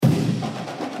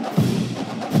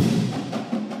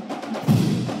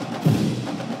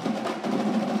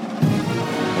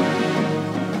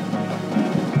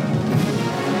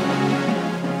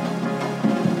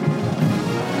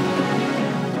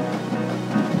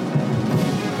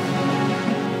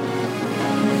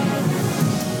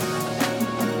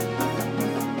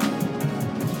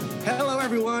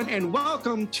and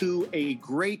welcome to a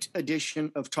great edition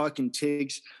of Talking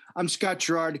Tigs. I'm Scott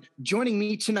Gerard. Joining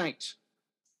me tonight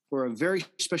for a very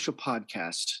special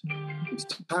podcast is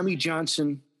Tommy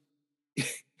Johnson and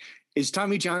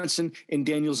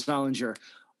Daniel Zollinger.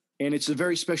 And it's a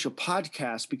very special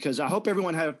podcast because I hope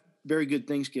everyone had a very good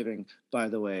Thanksgiving, by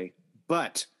the way.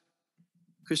 But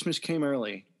Christmas came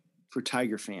early for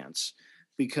Tiger fans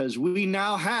because we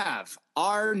now have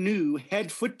our new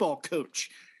head football coach.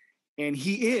 And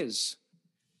he is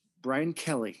Brian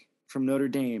Kelly from Notre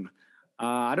Dame.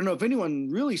 I don't know if anyone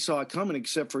really saw it coming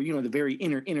except for, the very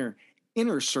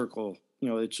inner circle.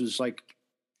 It's just like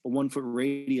a 1 foot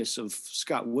radius of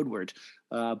Scott Woodward.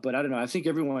 But I don't know. I think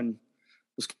everyone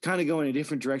was kind of going in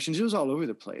different directions. It was all over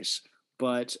the place.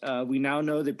 But we now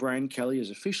know that Brian Kelly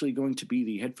is officially going to be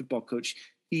the head football coach.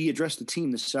 He addressed the team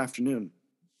this afternoon.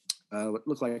 It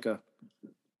looked like a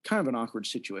kind of an awkward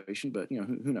situation, but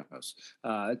who knows?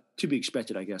 To be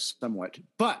expected, I guess, somewhat.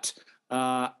 But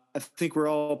I think we're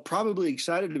all probably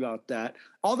excited about that.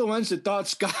 All the ones that thought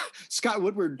Scott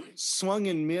Woodward swung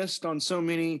and missed on so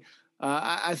many,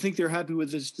 I think they're happy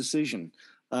with this decision.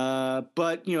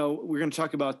 But we're going to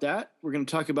talk about that. We're going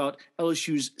to talk about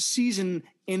LSU's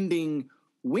season-ending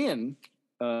win.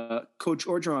 Coach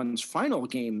Orgeron's final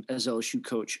game as LSU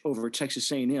coach over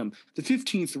Texas A&M, the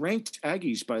 15th ranked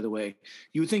Aggies, by the way.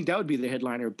 You would think that would be the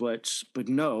headliner, but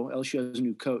no, LSU has a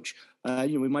new coach.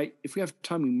 We might, if we have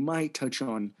time, we might touch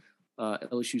on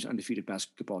LSU's undefeated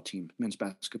basketball team, men's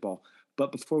basketball.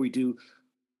 But before we do,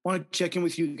 I want to check in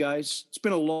with you guys. It's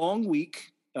been a long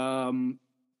week.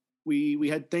 We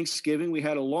had Thanksgiving. We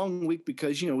had a long week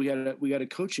because we got a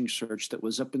coaching search that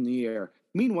was up in the air.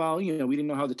 Meanwhile, we didn't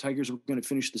know how the Tigers were going to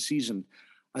finish the season.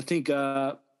 I think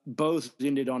both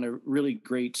ended on a really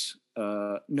great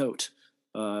note.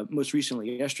 Most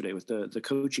recently, yesterday, with the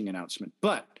coaching announcement.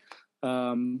 But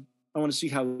I want to see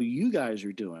how you guys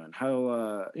are doing.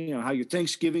 How how your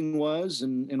Thanksgiving was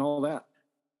and all that.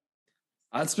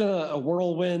 It's been a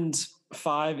whirlwind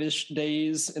 5-ish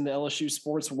days in the LSU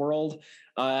sports world.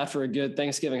 After a good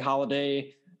Thanksgiving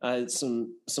holiday,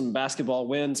 some basketball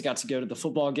wins, got to go to the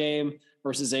football game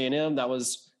versus A&M. That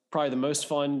was probably the most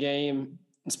fun game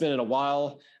it's been in a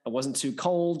while. It wasn't too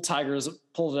cold. Tigers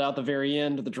pulled it out the very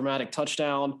end with a dramatic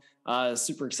touchdown.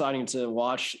 Super exciting to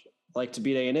watch, like to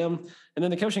beat A&M. And then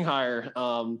the coaching hire.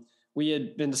 We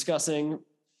had been discussing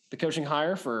the coaching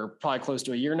hire for probably close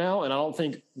to a year now, and I don't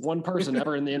think one person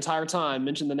ever in the entire time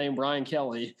mentioned the name Brian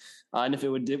Kelly. And if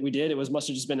we did, it must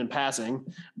have just been in passing.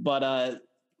 But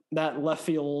that left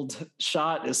field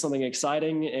shot is something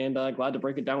exciting, and glad to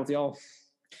break it down with y'all.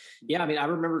 Yeah, I mean, I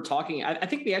remember talking. I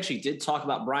think we actually did talk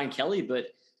about Brian Kelly, but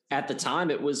at the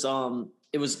time it was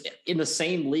in the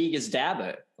same league as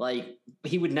Dabo. Like,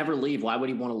 he would never leave. Why would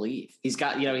he want to leave? He's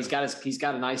got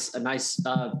a nice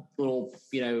little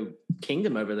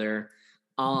kingdom over there.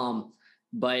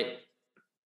 But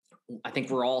I think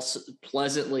we're all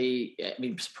pleasantly,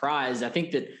 surprised. I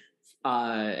think that,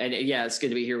 and yeah, it's good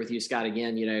to be here with you, Scott,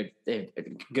 again.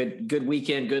 Good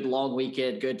weekend, good long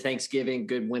weekend, good Thanksgiving,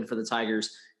 good win for the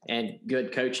Tigers, and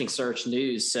good coaching search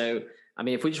news. So, I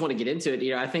mean, if we just want to get into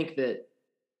it, I think that,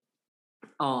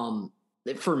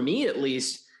 for me at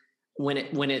least, when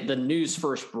the news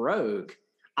first broke,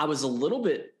 I was a little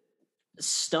bit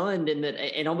stunned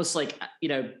and almost like,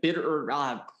 bitter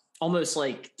or almost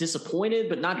like disappointed,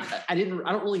 but not, I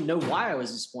don't really know why I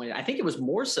was disappointed. I think it was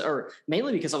more so, or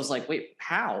mainly because I was like, wait,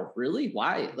 how? Really?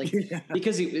 Why? Like,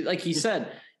 because he, like he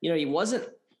said, he wasn't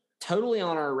totally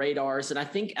on our radars. And I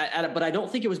think, but I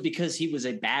don't think it was because he was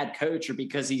a bad coach or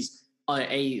because he's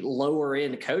a lower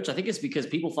end coach. I think it's because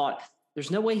people thought there's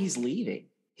no way he's leaving.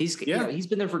 He's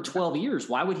been there for 12 years.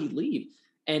 Why would he leave?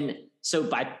 And so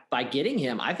by getting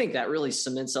him, I think that really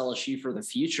cements LSU for the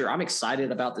future. I'm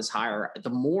excited about this hire. The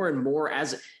more and more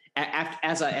as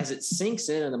it sinks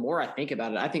in, and the more I think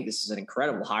about it, I think this is an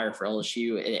incredible hire for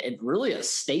LSU and really a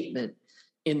statement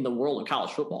in the world of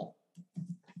college football.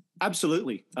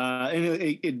 Absolutely,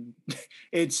 and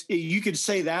it's you could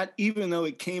say that even though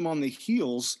it came on the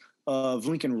heels of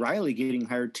Lincoln Riley getting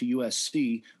hired to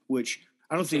USC, which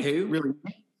I don't think really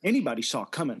anybody saw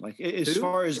coming. Like, as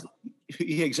far as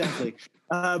exactly.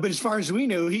 But as far as we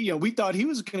knew, we thought he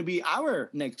was going to be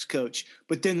our next coach,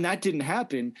 but then that didn't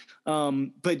happen.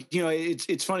 But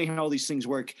it's funny how all these things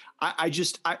work. I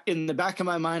in the back of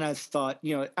my mind, I thought,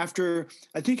 after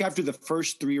the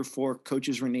first 3 or 4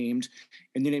 coaches were named,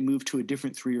 and then it moved to a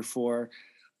different 3 or 4.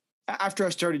 After I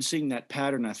started seeing that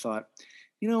pattern, I thought,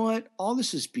 you know what? All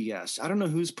this is BS. I don't know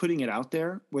who's putting it out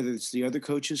there, whether it's the other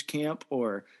coaches' camp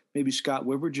or maybe Scott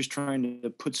Woodward just trying to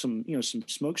put some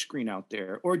smoke screen out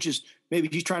there, or just maybe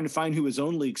he's trying to find who his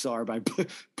own leaks are by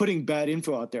putting bad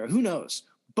info out there. Who knows?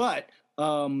 But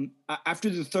after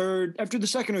the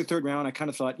second or third round, I kind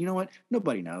of thought, you know what?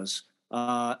 Nobody knows.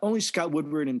 Only Scott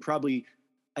Woodward and probably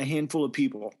a handful of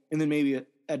people. And then maybe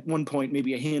at one point,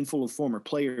 maybe a handful of former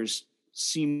players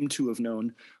seem to have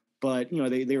known. But,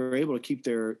 they were able to keep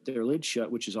their lid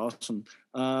shut, which is awesome.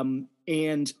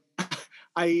 And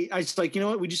I was like, you know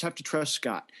what? We just have to trust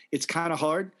Scott. It's kind of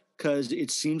hard because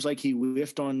it seems like he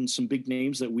whiffed on some big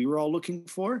names that we were all looking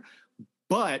for.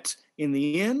 But in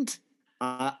the end,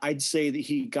 I'd say that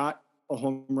he got a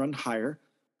home run hire.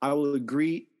 I will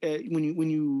agree. When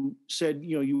you said,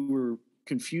 you were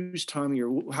confused, Tommy,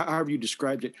 or however you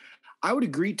described it, I would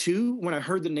agree too. When I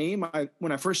heard the name,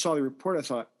 when I first saw the report, I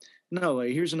thought, no,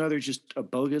 here's another just a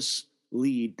bogus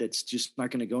lead that's just not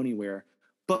going to go anywhere.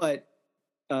 But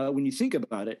when you think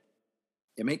about it,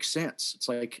 it makes sense. It's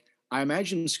like, I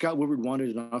imagine Scott Woodward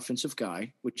wanted an offensive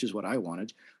guy, which is what I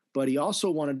wanted, but he also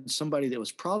wanted somebody that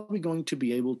was probably going to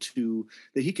be able to,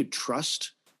 that he could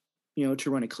trust,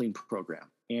 to run a clean program.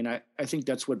 And I think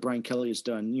that's what Brian Kelly has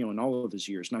done, in all of his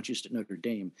years, not just at Notre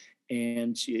Dame.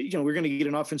 And, we're going to get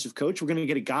an offensive coach. We're going to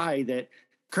get a guy that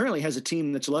currently has a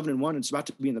team that's 11-1 and it's about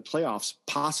to be in the playoffs,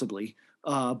 possibly.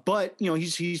 But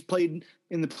he's played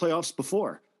in the playoffs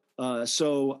before.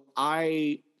 So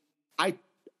I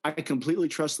completely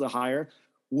trust the hire.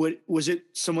 Was it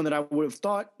someone that I would have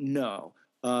thought? No.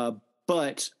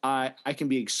 But I can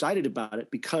be excited about it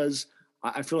because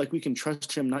I feel like we can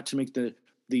trust him not to make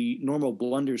the normal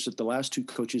blunders that the last two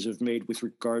coaches have made with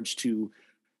regards to,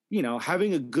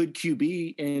 having a good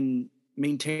QB and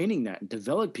maintaining that and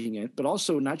developing it, but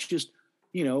also not just,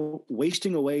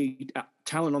 wasting away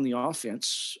talent on the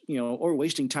offense, or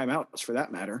wasting timeouts for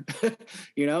that matter,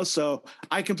 so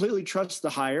I completely trust the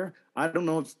hire. I don't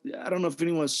know if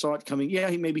anyone saw it coming. Yeah.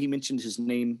 Maybe he mentioned his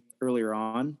name earlier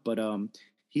on, but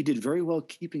he did very well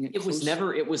keeping it. It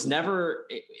was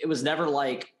never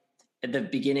like at the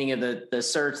beginning of the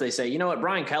search, they say, you know what,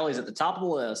 Brian Kelly's at the top of the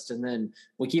list. And then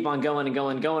we keep on going and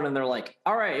going and going. And they're like,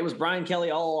 all right, it was Brian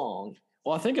Kelly all along.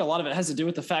 Well, I think a lot of it has to do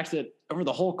with the fact that over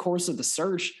the whole course of the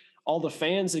search, all the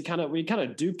fans we kind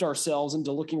of duped ourselves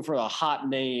into looking for a hot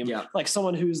name, like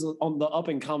someone who's on the up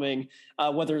and coming,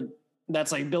 whether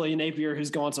that's like Billy Napier, who's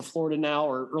gone to Florida now,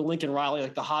 or Lincoln Riley,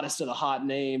 like the hottest of the hot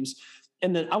names.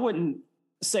 And then I wouldn't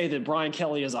say that Brian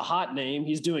Kelly is a hot name.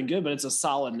 He's doing good, but it's a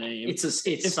solid name. It's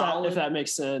solid. If that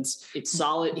makes sense. It's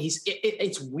solid.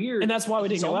 It's weird. And that's why we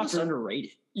didn't go after underrated.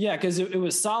 Yeah. Cause it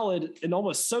was solid and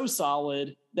almost so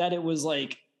solid that it was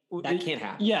like, that can't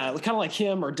happen. Yeah. Kind of like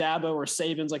him or Dabo or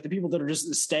Saban's, like the people that are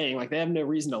just staying, like they have no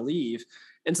reason to leave.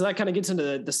 And so that kind of gets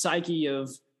into the psyche of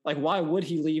like, why would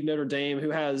he leave Notre Dame, who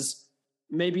has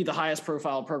maybe the highest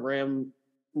profile program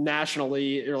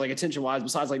nationally or like attention wise,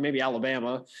 besides like maybe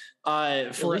Alabama,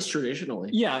 at least traditionally.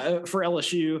 Yeah. For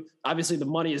LSU, obviously the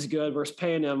money is good versus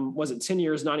paying him, was it 10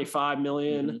 years, 95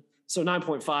 million. Mm-hmm. So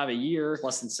 9.5 a year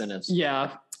plus incentives.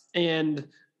 Yeah.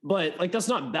 But like, that's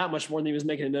not that much more than he was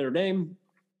making at Notre Dame.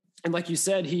 And like you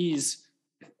said, he's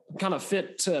kind of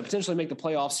fit to potentially make the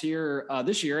playoffs here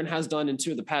this year and has done in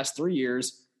 2 of the past 3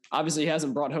 years. Obviously he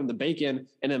hasn't brought home the bacon.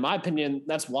 And in my opinion,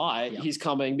 that's why he's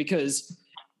coming, because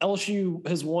LSU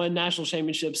has won national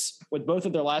championships with both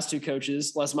of their last 2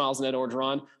 coaches, Les Miles and Ed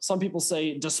Orgeron. Some people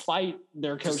say despite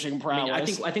their coaching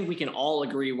prowess. I think we can all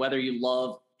agree, whether you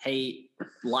love, hate,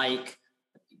 like,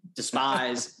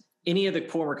 despise any of the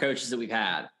former coaches that we've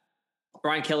had,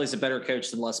 Brian Kelly's a better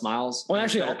coach than Les Miles. Well,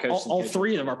 actually, all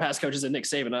 3 of our past coaches and Nick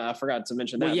Saban. I forgot to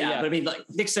mention that. Well, but I mean, like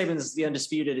Nick Saban is the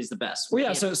undisputed. He's the best. Well,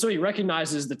 yeah. So he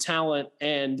recognizes the talent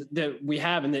and that we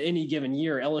have in any given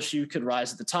year. LSU could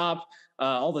rise at the top.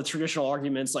 All the traditional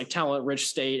arguments like talent, rich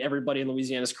state, everybody in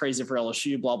Louisiana is crazy for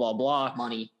LSU, blah, blah, blah.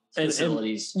 Money,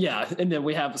 facilities. And then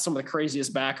we have some of the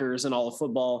craziest backers in all of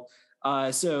football.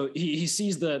 So he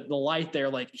sees the light there,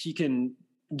 like he can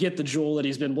get the jewel that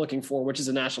he's been looking for, which is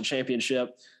a national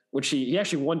championship, which he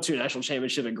actually won 2 national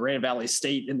championships at Grand Valley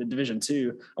State in the Division II.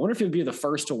 I wonder if he would be the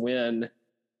first to win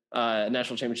a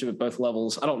national championship at both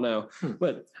levels. I don't know.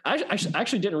 But I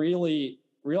actually didn't really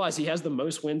realize he has the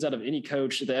most wins out of any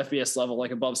coach at the FBS level,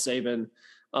 like above Saban,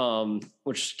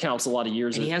 which counts a lot of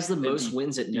years. And he has the most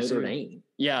wins at Notre Dame.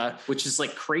 Yeah. Which is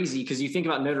like crazy because you think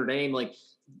about Notre Dame, like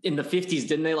in the 50s,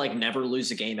 didn't they like never lose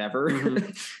a game ever?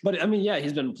 Mm-hmm. But I mean, yeah,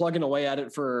 he's been plugging away at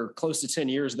it for close to 10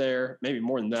 years there, maybe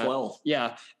more than that. 12.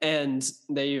 Yeah. And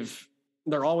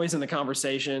they're always in the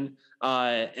conversation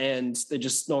and they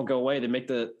just don't go away. They make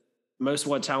the most of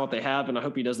what talent they have, and I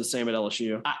hope he does the same at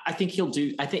LSU. I think he'll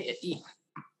do. I think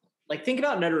think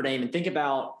about Notre Dame and think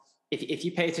about if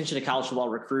you pay attention to college football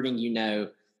recruiting, you know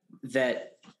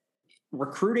that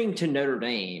recruiting to Notre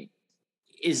Dame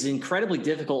is incredibly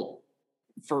difficult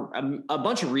for a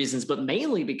bunch of reasons, but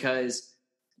mainly because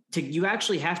you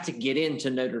actually have to get into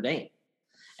Notre Dame.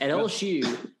 At LSU,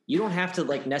 you don't have to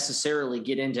necessarily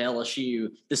get into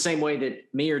LSU the same way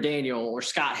that me or Daniel or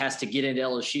Scott has to get into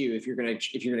LSU if you're going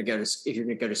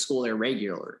to go to school there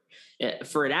regularly.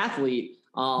 For an athlete,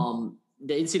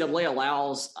 the NCAA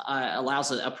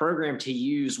allows a program to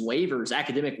use waivers,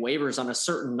 academic waivers, on a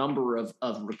certain number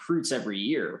of recruits every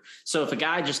year. So if a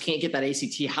guy just can't get that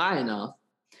ACT high enough,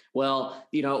 well,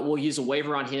 we'll use a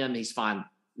waiver on him. He's fine.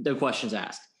 No questions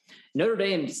asked. Notre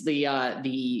Dame's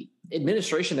the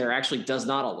administration there actually does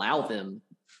not allow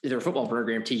their football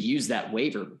program to use that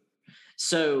waiver.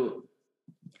 So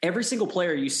every single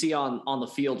player you see on the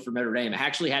field for Notre Dame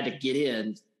actually had to get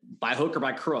in by hook or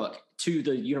by crook to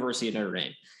the University of Notre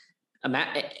Dame. And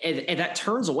that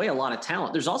turns away a lot of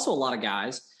talent. There's also a lot of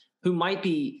guys who might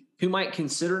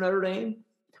consider Notre Dame,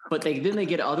 but they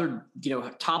get other,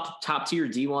 top tier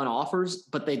D1 offers,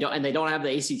 but they don't have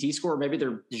the ACT score. Maybe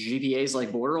their GPA is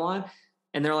borderline.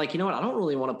 And they're like, you know what? I don't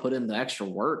really want to put in the extra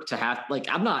work to have,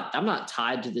 I'm not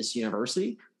tied to this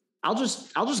university. I'll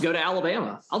just go to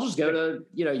Alabama. I'll just go to,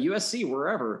 USC,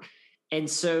 wherever. And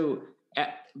so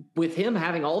with him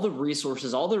having all the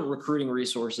resources, all the recruiting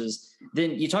resources,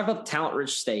 then you talk about the talent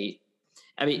rich state.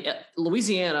 I mean,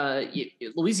 Louisiana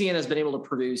has been able to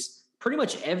produce pretty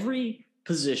much every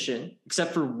position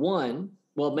except for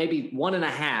maybe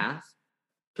 1.5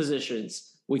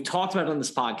 positions. We talked about it on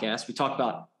this podcast. We talked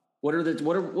about what are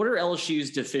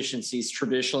LSU's deficiencies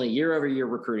traditionally year over year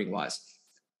recruiting wise?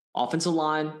 Offensive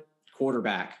line,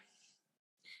 quarterback.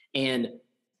 And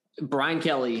Brian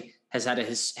Kelly has had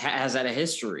a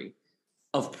history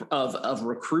of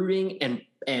recruiting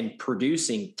and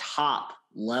producing top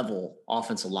level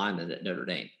offensive linemen at Notre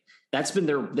Dame. That's been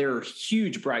their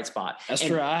huge bright spot. That's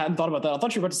true. I hadn't thought about that. I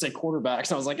thought you were about to say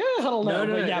quarterbacks. I was like, I don't know.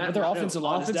 But their offensive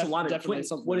line is definitely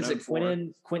something. What is it?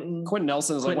 Quentin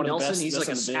Nelson is one of the best. He's like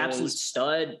an absolute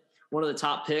stud, one of the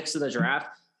top picks of the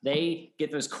draft. They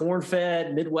get those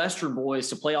corn-fed Midwestern boys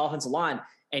to play offensive line.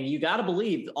 And you got to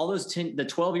believe all those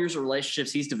 12 years of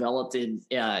relationships he's developed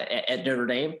at Notre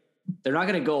Dame, they're not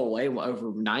going to go away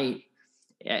overnight.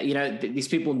 These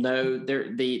people know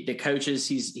the coaches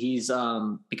he's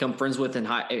become friends with in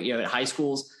at high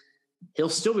schools. He'll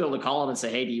still be able to call them and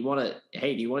say, "Hey, do you want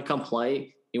to come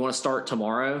play? You want to start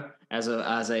tomorrow as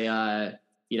a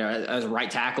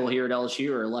right tackle here at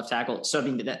LSU or a left tackle?" So I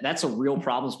mean, that's a real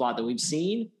problem spot that we've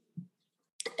seen.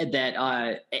 And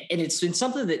it's been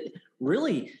something that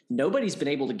really nobody's been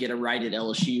able to get it right at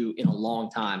LSU in a long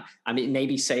time. I mean,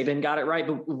 maybe Saban got it right,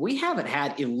 but we haven't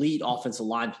had elite offensive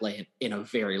line play in a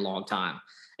very long time,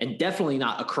 and definitely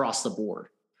not across the board.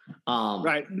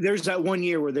 Right. There's that one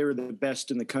year where they were the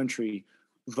best in the country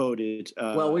voted.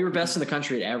 Well, we were best in the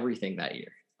country at everything that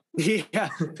year. Yeah,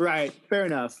 right. Fair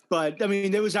enough. But I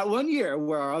mean, there was that one year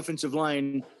where our offensive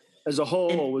line as a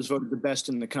whole was voted the best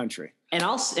in the country. And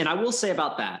I will say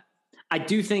about that, I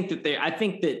do think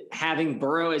that having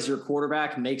Burrow as your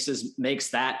quarterback makes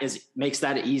that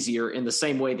easier in the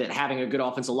same way that having a good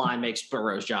offensive line makes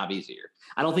Burrow's job easier.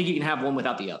 I don't think you can have one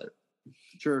without the other.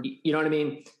 Sure. You know what I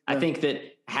mean? Yeah. I think that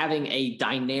having a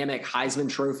dynamic Heisman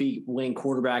Trophy winning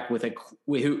quarterback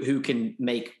who can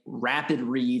make rapid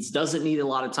reads, doesn't need a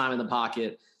lot of time in the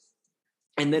pocket,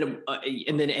 and then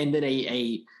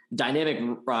a dynamic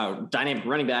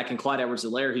running back in Clyde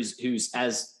Edwards-Helaire who's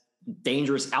as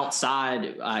dangerous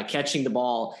outside catching the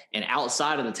ball and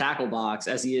outside of the tackle box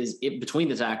as he is between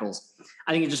the tackles.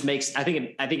 I think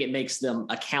it makes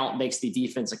the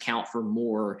defense account for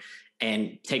more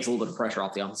and takes a little bit of pressure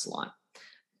off the offensive line.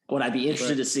 What I'd be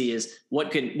interested to see is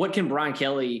what can Brian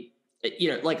Kelly,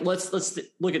 let's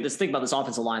look at this. Think about this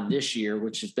offensive line this year,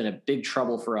 which has been a big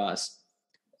trouble for us.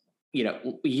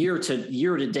 Year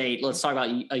to date. Let's talk about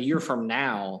a year from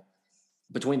now,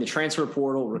 between the transfer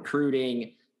portal,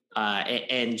 recruiting,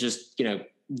 and just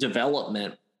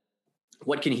development.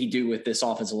 What can he do with this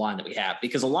offensive line that we have?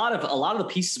 Because a lot of the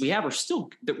pieces we have are still,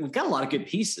 we've got a lot of good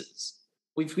pieces.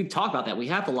 We've talked about that. We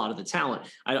have a lot of the talent.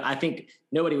 I think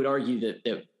nobody would argue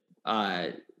that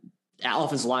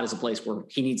offensive line is a place where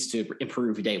he needs to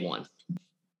improve day one.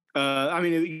 I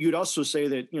mean, you'd also say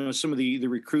that, some of the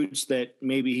recruits that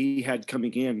maybe he had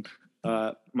coming in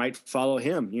might follow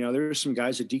him. There's some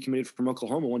guys that decommitted from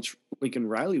Oklahoma once Lincoln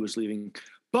Riley was leaving.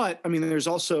 But, I mean, there's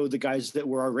also the guys that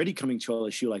were already coming to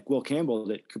LSU, like Will Campbell,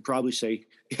 that could probably say,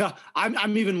 yeah,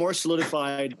 I'm even more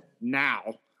solidified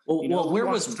now. Well,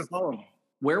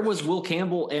 where was Will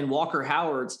Campbell and Walker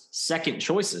Howard's second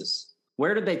choices?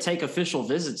 Where did they take official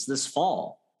visits this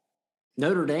fall?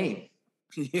 Notre Dame.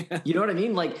 Yeah. You know what I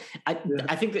mean? Like,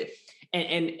 I think that,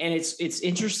 and it's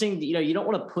interesting. You don't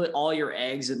want to put all your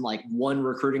eggs in like one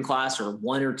recruiting class or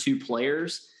one or two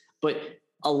players, but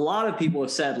a lot of people have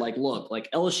said, like, look,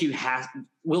 like LSU has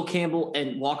Will Campbell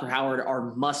and Walker Howard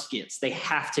are must gets. They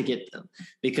have to get them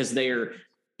because they're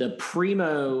the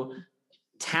primo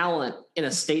talent in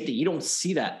a state that you don't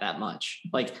see that much.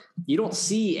 Like, you don't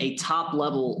see a top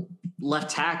level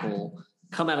left tackle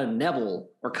come out of Neville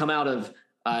or come out of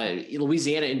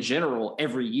Louisiana in general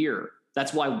every year.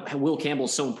 That's why Will Campbell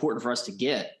is so important for us to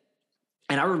get.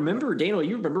 And I remember, Daniel,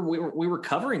 you remember we were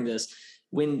covering this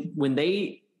when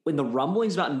the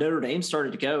rumblings about Notre Dame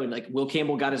started to go, and like Will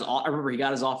Campbell got his, I remember he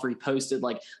got his offer. He posted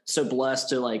like, so blessed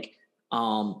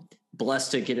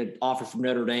to get an offer from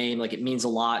Notre Dame. Like, it means a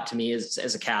lot to me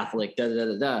as a Catholic.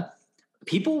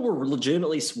 People were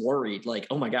legitimately worried. Like,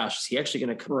 oh my gosh, is he actually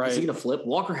going to? Is he going to flip?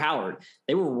 Walker Howard.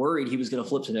 They were worried he was going to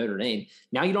flip to Notre Dame.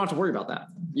 Now you don't have to worry about that.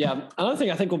 Yeah, another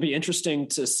thing I think will be interesting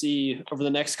to see over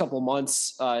the next couple of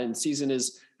months in season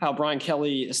is how Brian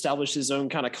Kelly established his own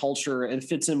kind of culture and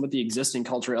fits in with the existing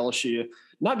culture at LSU.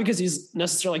 Not because he's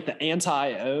necessarily like the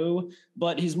anti-O,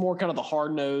 but he's more kind of the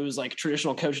hard-nosed, like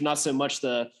traditional coach, not so much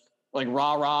the like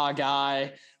rah-rah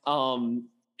guy.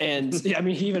 And yeah, I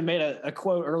mean, he even made a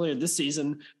quote earlier this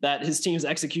season that his team's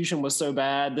execution was so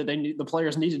bad that the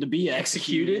players needed to be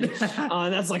executed.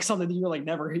 And that's like something that you were like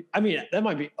never, I mean, that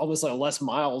might be almost like a Les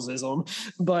Milesism,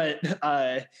 but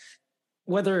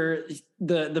whether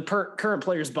the current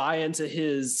players buy into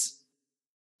his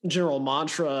general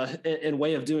mantra and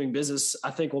way of doing business,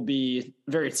 I think will be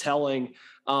very telling.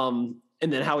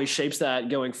 And then how he shapes that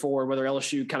going forward, whether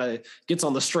LSU kind of gets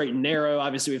on the straight and narrow.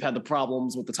 Obviously, we've had the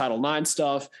problems with the Title IX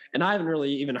stuff, and I haven't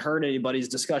really even heard anybody's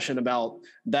discussion about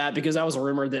that because that was a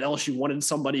rumor that LSU wanted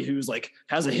somebody who's like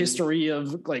has a history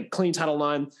of like clean Title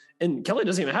IX. And Kelly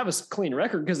doesn't even have a clean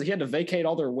record because he had to vacate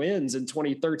all their wins in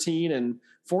 2013 and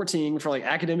 14 for like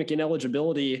academic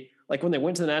ineligibility. Like when they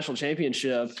went to the national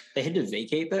championship, they had to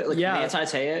vacate that. Like, yeah,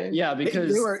 Manti-Te'o? Yeah,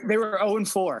 because they were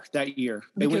 0-4 that year.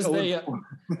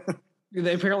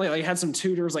 They apparently like had some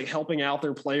tutors like helping out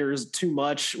their players too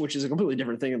much, which is a completely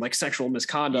different thing than like sexual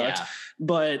misconduct. Yeah.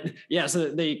 But yeah, so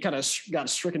they kind of got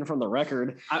stricken from the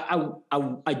record.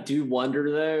 I do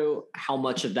wonder though how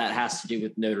much of that has to do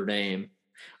with Notre Dame.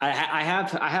 I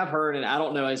have heard, and I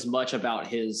don't know as much about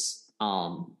his.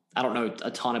 I don't know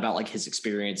a ton about like his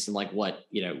experience and like what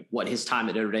his time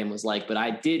at Notre Dame was like. But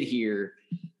I did hear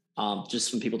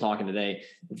just from people talking today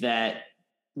that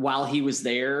while he was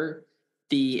there,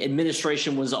 the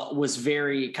administration was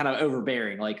very kind of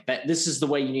overbearing, like that. This is the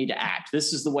way you need to act.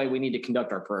 This is the way we need to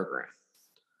conduct our program.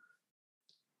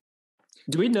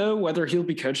 Do we know whether he'll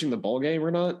be coaching the bowl game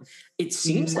or not? It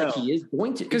seems like he is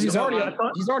going to, because he's already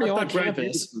on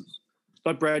campus. I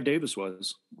thought Brad Davis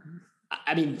was.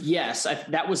 I mean, yes,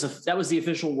 that was the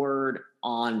official word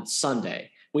on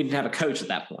Sunday. We didn't have a coach at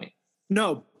that point.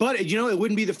 No, but it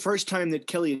wouldn't be the first time that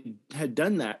Kelly had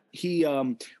done that. He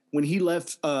when he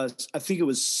left, I think it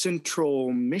was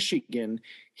Central Michigan,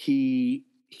 he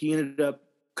ended up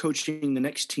coaching the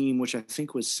next team, which I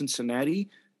think was Cincinnati.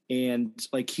 And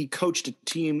like he coached a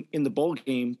team in the bowl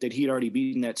game that he had already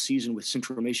beaten that season with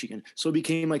Central Michigan. So it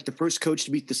became like the first coach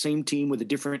to beat the same team with a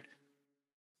different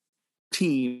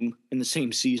team in the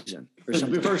same season. Or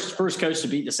something. The first coach to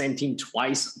beat the same team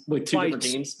twice with two different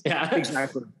teams. Yeah,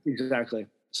 exactly.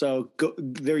 So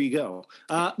there you go.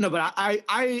 No, but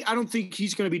I don't think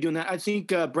he's going to be doing that. I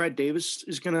think Brad Davis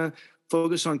is going to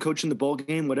focus on coaching the bowl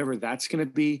game, whatever that's going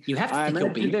to be. You have to think he'll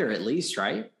be there at least,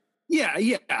 right? Yeah.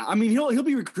 I mean, he'll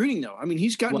be recruiting though. I mean,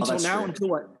 he's got until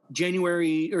what,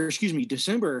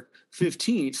 December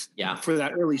 15th for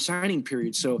that early signing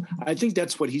period. So I think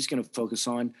that's what he's going to focus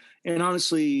on. And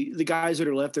honestly, the guys that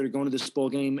are left that are going to this bowl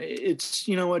game, it's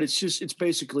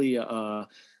basically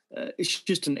it's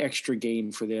just an extra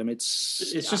game for them.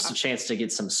 It's just a chance to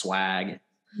get some swag.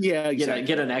 Yeah, exactly.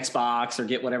 Get an Xbox or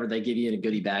get whatever they give you in a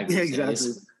goodie bag. Yeah,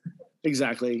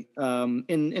 exactly.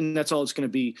 And that's all it's going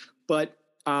to be. But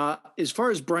as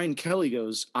far as Brian Kelly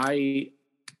goes, I'll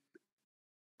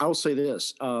say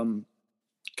this,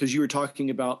 because you were talking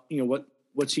about,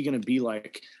 what's he going to be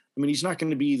like? I mean, he's not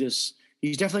going to be this.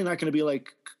 He's definitely not going to be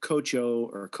like Coach O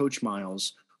or Coach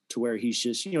Miles, to where he's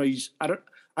just, I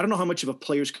don't know how much of a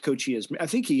player's coach he is. I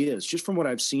think he is, just from what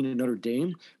I've seen in Notre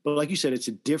Dame. But like you said, it's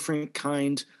a different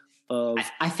kind of.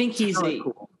 I think he's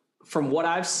from what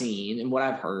I've seen and what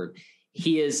I've heard,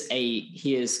 he is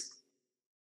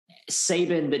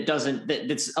Saban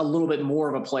that's a little bit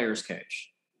more of a player's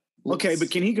coach. Okay, but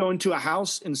can he go into a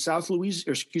house in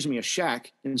a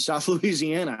shack in South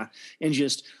Louisiana and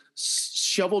just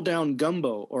shovel down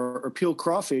gumbo or peel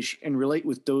crawfish and relate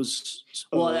with those?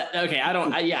 Okay,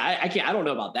 I can't. I don't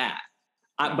know about that.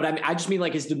 I just mean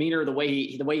like his demeanor, the way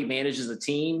he manages the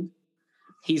team.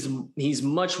 He's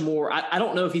much more. I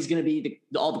don't know if he's going to be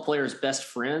all the players' best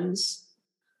friends,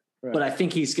 right. But I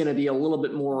think he's going to be a little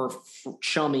bit more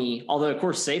chummy. Although, of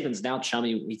course, Saban's now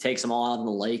chummy. He takes them all out in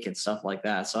the lake and stuff like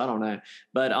that. So I don't know,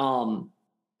 but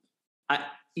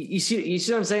you see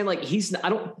what I'm saying? Like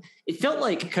it felt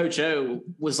like Coach O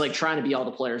was like trying to be all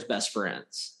the players' best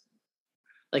friends.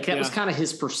 Like that was kind of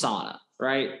his persona,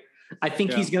 right? I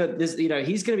think he's going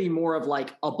to be more of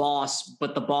like a boss,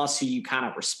 but the boss who you kind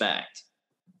of respect.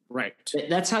 Right.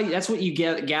 That's what you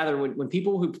gather when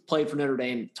people who played for Notre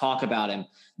Dame talk about him.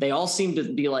 They all seem to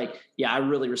be like, yeah, I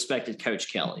really respected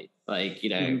Coach Kelly. Like,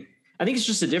 I think it's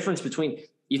just a difference between,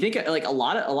 you think like a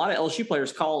lot of LSU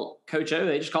players call Coach O,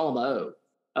 they just call him O.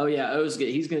 Oh yeah, O's good.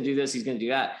 He's going to do this. He's going to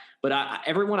do that. But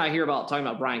everyone I hear about talking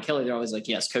about Brian Kelly, they're always like,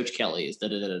 yes, Coach Kelly is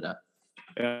da-da-da-da-da.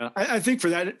 Yeah, I think for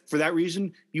that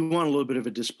reason, you want a little bit of a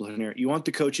disciplinary. You want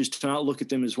the coaches to not look at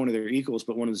them as one of their equals,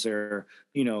 but one of their,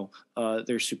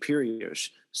 their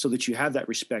superiors, so that you have that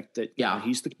respect that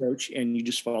he's the coach and you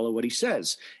just follow what he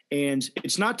says. And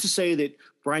it's not to say that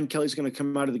Brian Kelly's going to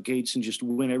come out of the gates and just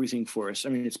win everything for us. I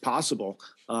mean, it's possible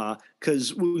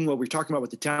because what we're talking about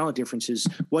with the talent difference is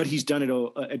what he's done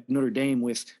at Notre Dame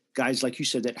with guys, like you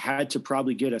said, that had to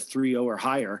probably get a 3.0 or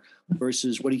higher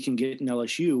versus what he can get in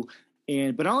LSU.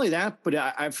 But not only that, but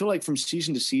I feel like from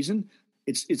season to season,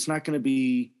 it's not going to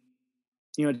be,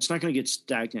 it's not going to get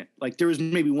stagnant. Like there was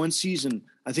maybe one season,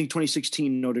 I think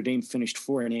 2016 Notre Dame finished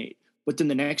 4-8, but then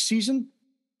the next season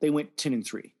they went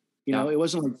 10-3. It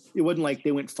wasn't like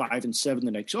they went 5-7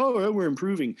 the next. Oh, we're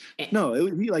improving. No,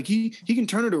 he can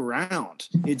turn it around.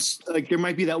 It's like there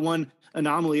might be that one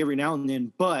anomaly every now and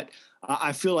then, but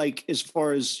I feel like as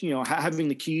far as having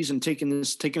the keys and taking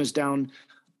us down.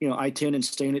 I-10 and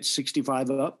staying at 65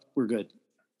 up, we're good.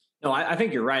 No, I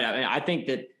think you're right. I mean, I think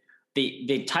that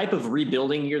the type of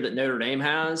rebuilding year that Notre Dame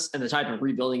has and the type of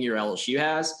rebuilding year LSU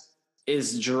has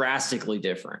is drastically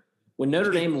different. When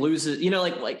Notre Dame loses,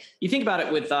 like you think about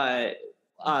it with like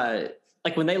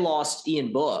when they lost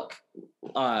Ian Book,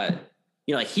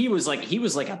 like he was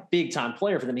like a big time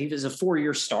player for them. He was a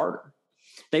 4-year starter.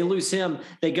 They lose him.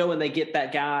 They go and they get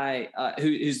that guy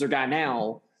who's their guy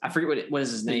now. I forget what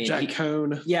is his name. Jack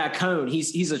Cohn. Yeah, Cohn.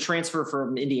 He's a transfer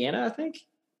from Indiana, I think.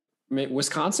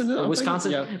 Wisconsin.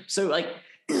 Yeah. So like,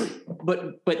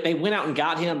 but they went out and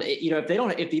got him. If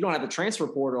you don't have the transfer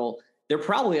portal, they're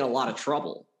probably in a lot of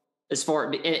trouble. As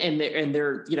far and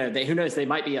they're who knows, they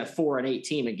might be a 4-8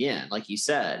 team again, like you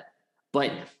said.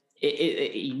 But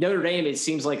Notre Dame, it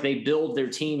seems like they build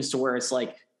their teams to where it's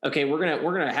like, okay, we're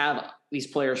gonna have these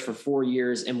players for 4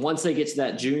 years, and once they get to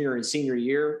that junior and senior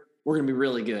year, we're going to be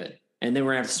really good. And then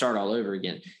we're going to have to start all over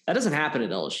again. That doesn't happen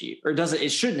at LSU, or it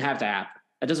shouldn't have to happen.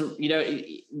 It doesn't,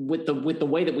 with the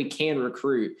way that we can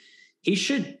recruit, he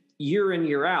should year in,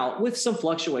 year out with some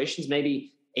fluctuations,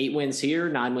 maybe 8 wins here,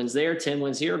 9 wins there, 10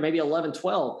 wins here, maybe 11,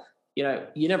 12,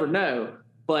 you never know,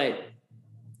 but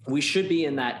we should be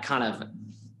in that kind of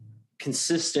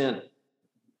consistent,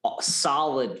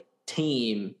 solid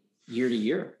team year to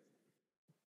year.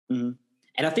 Mm-hmm.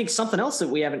 And I think something else that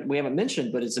we haven't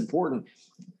mentioned, but it's important.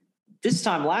 This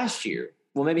time last year,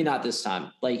 well, maybe not this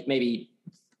time, like maybe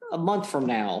a month from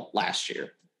now last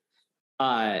year,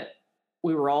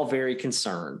 we were all very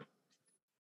concerned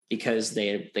because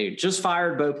they had just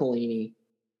fired Bo Pelini,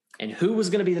 and who was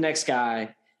going to be the next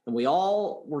guy. And we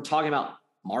all were talking about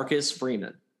Marcus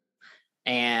Freeman.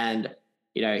 And,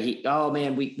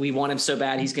 we want him so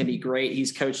bad. He's going to be great.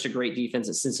 He's coached a great defense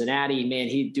at Cincinnati. Man,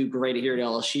 he'd do great here at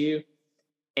LSU.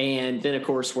 And then, of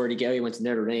course, where'd he go? He went to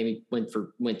Notre Dame. He went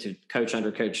to coach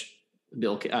under Coach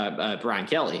Brian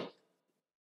Kelly.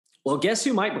 Well, guess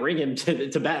who might bring him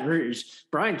to Baton Rouge?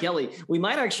 Brian Kelly. We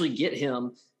might actually get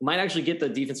him. We might actually get the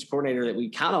defensive coordinator that we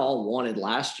kind of all wanted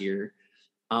last year.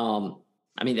 I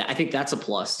think that's a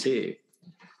plus too.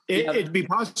 It'd be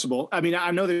possible. I mean,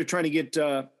 I know they're trying to get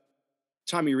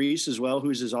Tommy Rees as well,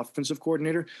 who's his offensive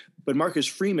coordinator. But Marcus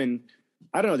Freeman,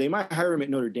 I don't know. They might hire him at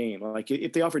Notre Dame. Like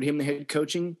if they offered him the head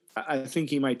coaching, I think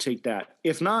he might take that.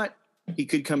 If not, he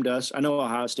could come to us. I know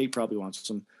Ohio State probably wants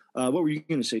him. What were you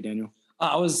going to say, Daniel?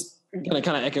 I was going to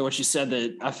kind of echo what you said,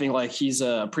 that I think like he's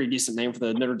a pretty decent name for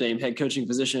the Notre Dame head coaching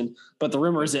position. But the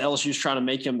rumor is that LSU is trying to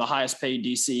make him the highest paid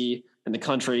DC in the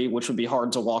country, which would be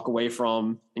hard to walk away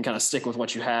from and kind of stick with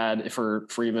what you had for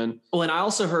Freeman. Well, and I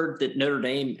also heard that Notre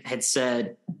Dame had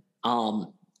said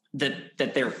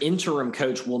that their interim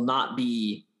coach will not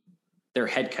be their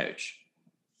head coach.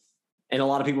 And a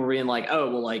lot of people were being like, oh,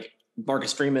 well, like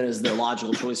Marcus Freeman is the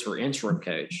logical choice for interim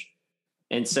coach.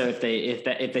 And so if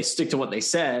they stick to what they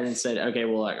said and said, okay,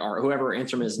 well, like, whoever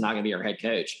interim is not going to be our head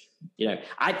coach,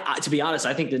 I to be honest,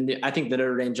 I think the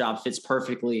Notre Dame job fits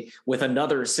perfectly with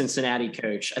another Cincinnati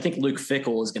coach. I think Luke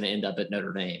Fickell is going to end up at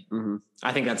Notre Dame. Mm-hmm.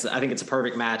 I think it's a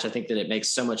perfect match. I think that it makes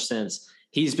so much sense.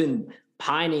 He's been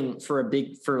pining for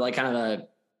like kind of a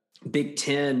Big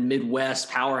Ten Midwest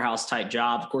powerhouse type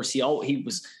job. Of course, he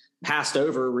was passed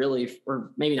over, really,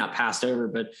 or maybe not passed over,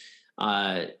 but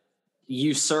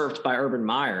usurped by Urban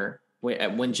Meyer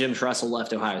when Jim Tressel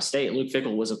left Ohio State. Luke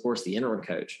Fickell was, of course, the interim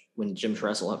coach when Jim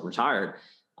Tressel retired.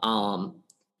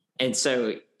 And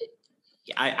so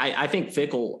I think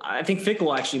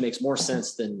Fickell actually makes more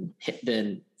sense than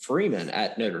Freeman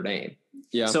at Notre Dame.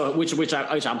 Yeah. So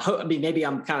maybe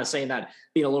I'm kind of saying that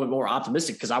being a little bit more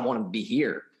optimistic because I want him to be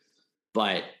here,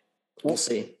 but we'll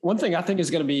see. One thing I think is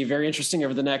going to be very interesting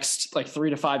over the next 3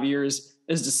 to 5 years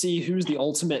is to see who's the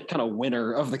ultimate kind of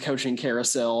winner of the coaching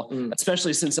carousel,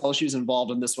 especially since LSU is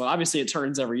involved in this one. Obviously it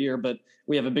turns every year, but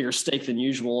we have a bigger stake than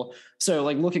usual. So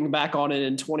looking back on it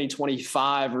in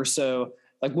 2025 or so,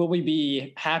 will we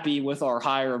be happy with our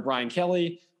hire of Brian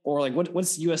Kelly, or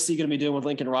what's USC going to be doing with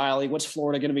Lincoln Riley? What's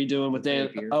Florida going to be doing with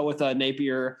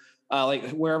Napier,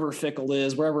 wherever Fickell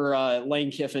is, wherever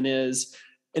Lane Kiffin is,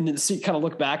 and then kind of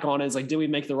look back on it as did we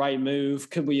make the right move?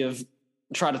 Could we have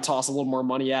tried to toss a little more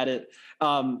money at it?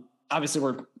 Obviously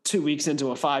we're 2 weeks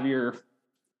into a 5-year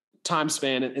time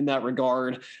span in that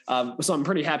regard. So I'm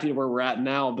pretty happy where we're at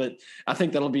now, but I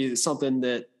think that'll be something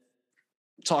that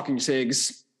Talking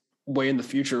Tigs way in the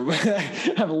future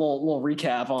have a little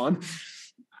recap on.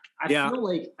 I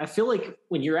feel like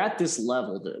when you're at this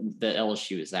level that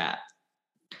LSU is at,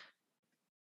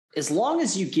 as long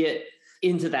as you get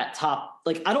into that top,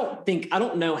 I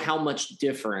don't know how much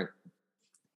different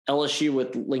LSU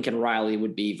with Lincoln Riley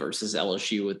would be versus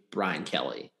LSU with Brian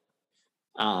Kelly.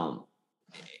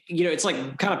 It's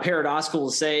kind of paradoxical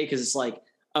to say, because it's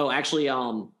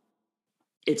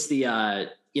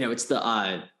it's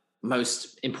the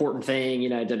most important thing,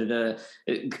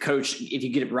 coach, if you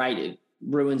get it right, it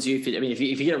ruins you. If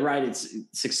you get it right, it's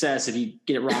success. If you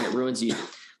get it wrong, it ruins you.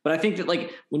 But I think that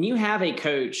when you have a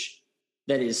coach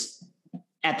that is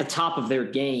at the top of their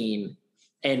game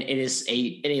and it is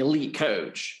an elite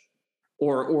coach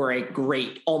or a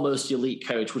great, almost elite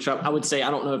coach, which I would say,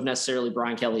 I don't know if necessarily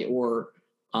Brian Kelly or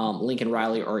Lincoln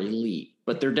Riley are elite,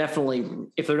 but they're definitely,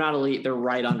 if they're not elite, they're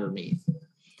right underneath.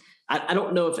 I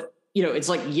don't know if, it's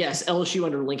yes, LSU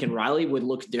under Lincoln Riley would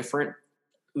look different,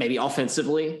 maybe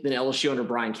offensively, than LSU under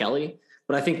Brian Kelly.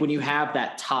 But I think when you have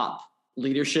that top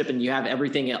leadership and you have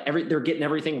everything, they're getting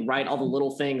everything right, all the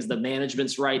little things, the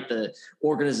management's right, the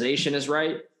organization is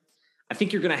right, I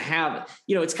think you're going to have,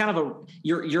 it's kind of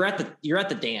you're at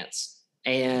the dance,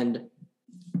 and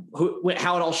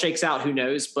how it all shakes out, who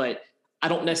knows? But I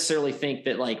don't necessarily think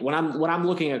that when I'm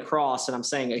looking across and I'm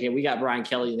saying, okay, we got Brian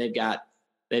Kelly and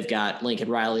they've got Lincoln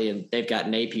Riley and they've got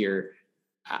Napier.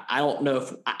 I don't know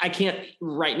if I can't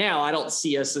right now. I don't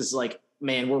see us as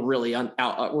man, we're really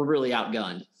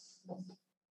outgunned.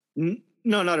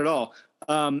 No, not at all.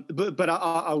 But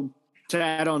I'll to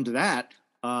add on to that.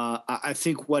 I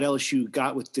think what LSU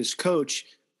got with this coach,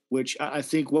 which I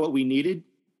think what we needed,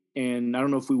 and I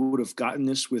don't know if we would have gotten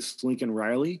this with Lincoln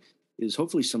Riley, is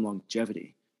hopefully some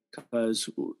longevity. Because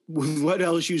with what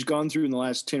LSU's gone through in the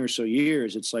last 10 or so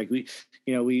years, it's we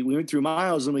went through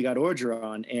Miles and we got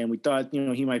Orgeron, and we thought,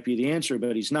 he might be the answer,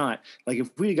 but he's not.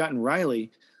 If we had gotten Riley,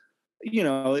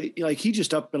 he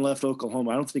just up and left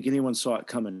Oklahoma. I don't think anyone saw it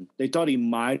coming. They thought he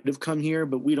might have come here,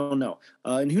 but we don't know.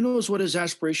 And who knows what his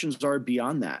aspirations are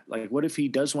beyond that? What if he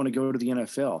does want to go to the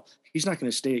NFL? He's not going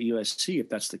to stay at USC if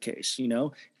that's the case,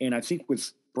 And I think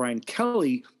with Brian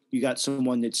Kelly, you got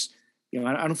someone that's,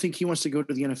 I don't think he wants to go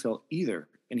to the NFL either.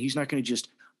 And he's not going to just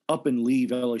up and leave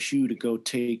LSU to go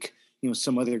take,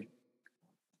 some other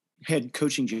head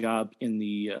coaching job in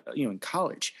the, in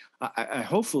college. I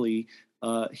hopefully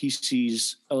he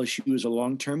sees LSU as a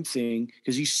long-term thing,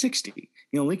 because he's 60.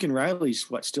 Lincoln Riley's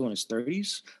still in his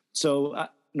 30s. So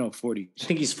no, 40. I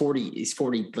think he's 40. He's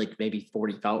 40, maybe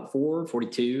 44,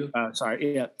 42.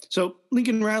 Sorry. Yeah. So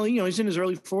Lincoln Riley, he's in his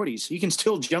early 40s. He can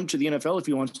still jump to the NFL if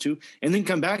he wants to, and then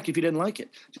come back if he didn't like it,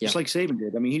 just like Saban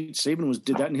did. I mean, Saban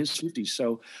did that in his 50s.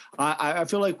 So I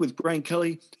feel like with Brian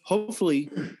Kelly, hopefully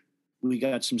we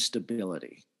got some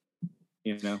stability,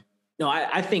 No,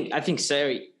 I think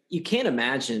so. You can't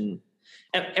imagine.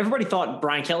 Everybody thought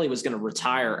Brian Kelly was going to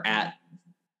retire at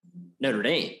Notre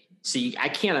Dame. So I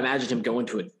can't imagine him going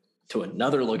to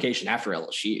another location after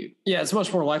LSU. Yeah, it's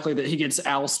much more likely that he gets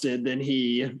ousted than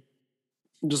he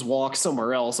just walk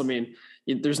somewhere else. I mean,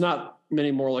 there's not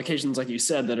many more locations, like you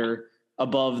said, that are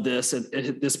above this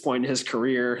at this point in his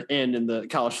career and in the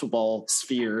college football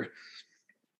sphere.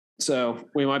 So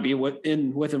we might be with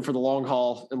him for the long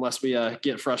haul unless we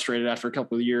get frustrated after a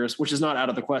couple of years, which is not out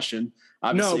of the question,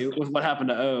 obviously, with what happened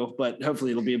to O, but hopefully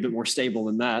it'll be a bit more stable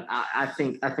than that. I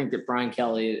think that Brian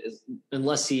Kelly is,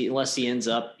 unless he ends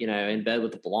up, in bed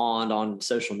with a blonde on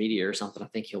social media or something, I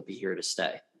think he'll be here to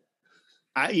stay.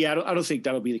 I don't think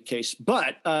that'll be the case.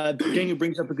 But Daniel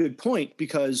brings up a good point,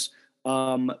 because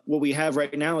what we have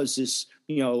right now is this,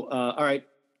 all right,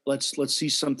 let's see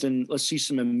something. Let's see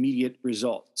some immediate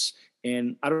results.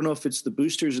 And I don't know if it's the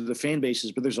boosters or the fan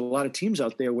bases, but there's a lot of teams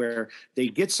out there where they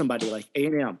get somebody like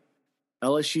A&M,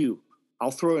 LSU.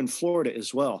 I'll throw in Florida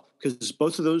as well, because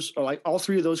both of those are like all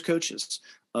three of those coaches,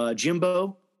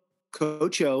 Jimbo,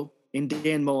 Coach O, and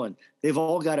Dan Mullen. They've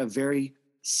all got a very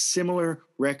similar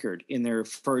record in their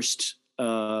first,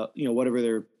 whatever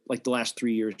they're like the last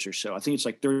 3 years or so. I think it's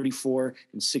like 34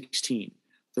 and 16.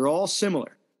 They're all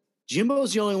similar.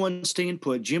 Jimbo's the only one staying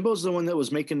put. Jimbo's the one that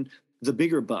was making the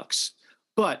bigger bucks.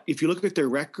 But if you look at their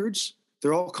records,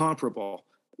 they're all comparable.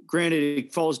 Granted,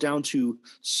 it falls down to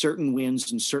certain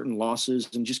wins and certain losses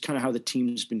and just kind of how the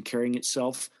team's been carrying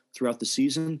itself throughout the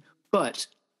season. But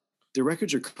the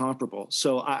records are comparable.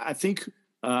 So I think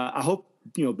I hope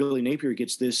Billy Napier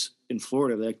gets this in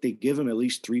Florida. Like, they give him at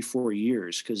least 3-4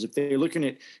 years, because if they're looking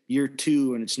at year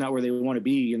 2 and it's not where they want to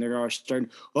be, and they're starting,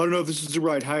 I don't know if this is the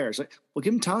right hire. It's like, well,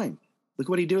 give him time. Look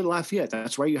what he did at Lafayette.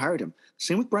 That's why you hired him.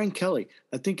 Same with Brian Kelly.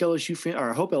 I think I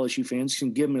hope LSU fans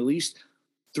can give him at least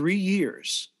 3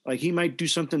 years. Like, he might do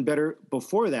something better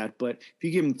before that, but if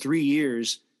you give him 3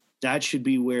 years, that should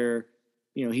be where,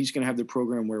 he's going to have the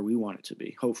program where we want it to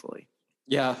be, hopefully.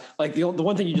 Yeah, like the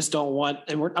one thing you just don't want,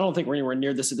 and I don't think we're anywhere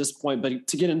near this at this point, but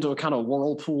to get into a kind of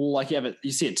whirlpool like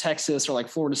you see at Texas or like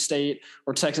Florida State,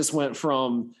 or Texas went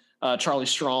from Charlie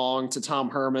Strong to Tom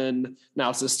Herman, now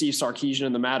it's to Steve Sarkisian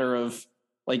in the matter of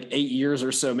like 8 years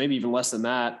or so, maybe even less than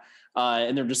that.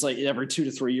 And they're just like every 2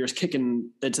 to 3 years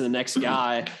kicking it to the next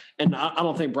guy. And I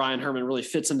don't think Brian Herman really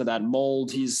fits into that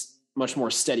mold. He's much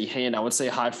more steady hand, I would say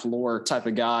high floor type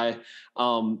of guy.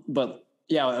 But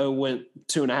yeah, it went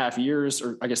 2.5 years,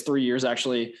 or I guess 3 years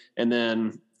actually. And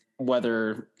then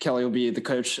whether Kelly will be the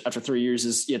coach after 3 years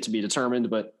is yet to be determined,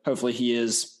 but hopefully he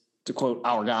is, to quote,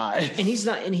 our guy. And he's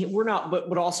not, we're not,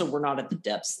 but also we're not at the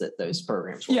depths that those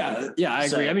programs were. Yeah, I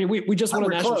agree. I mean, we just won a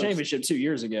national championship 2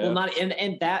 years ago. Well, not,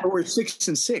 and that we're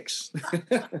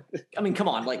 6-6. I mean, come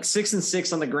on, like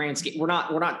 6-6 on the grand scheme. We're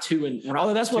not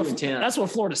 2-10. That's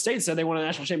what Florida State said. They won a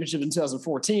national championship in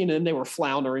 2014, and they were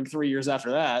floundering 3 years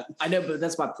after that. I know, but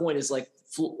that's my point, is like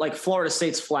Florida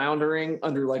State's floundering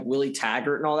under like Willie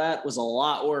Taggart and all that was a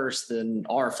lot worse than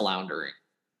our floundering.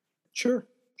 Sure.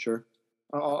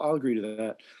 I'll agree to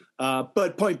that.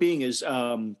 But point being is,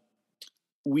 the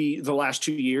last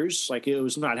 2 years, like, it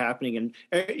was not happening. And,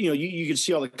 you can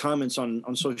see all the comments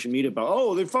on social media about,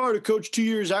 oh, they fired a coach 2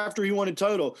 years after he won a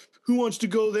title. Who wants to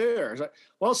go there? It's like,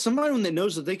 well, somebody that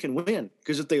knows that they can win.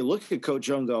 Because if they look at Coach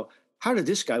O and go, how did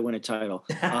this guy win a title?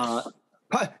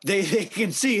 They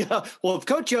can see, well, if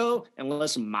Coach O and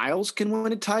Les Miles can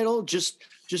win a title, just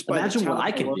by imagine what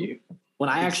I can do when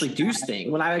I actually do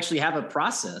things, when I actually have a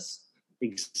process.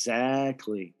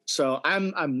 Exactly. So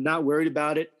I'm not worried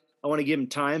about it. I want to give him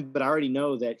time, but I already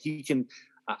know that he can.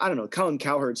 I don't know. Colin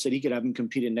Cowherd said he could have him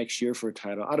competing next year for a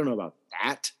title. I don't know about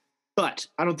that, but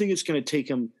I don't think it's going to take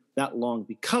him that long,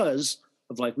 because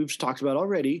of, like we've talked about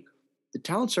already, the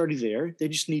talent's already there. They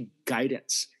just need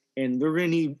guidance, and we're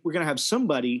going to have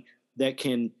somebody that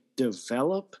can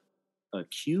develop a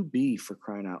QB, for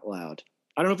crying out loud.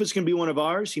 I don't know if it's going to be one of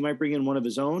ours. He might bring in one of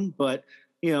his own, but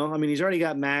he's already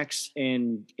got Max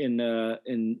and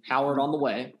Howard on the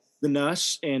way, the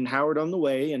Nuss and Howard on the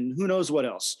way, and who knows what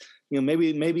else.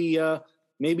 Maybe a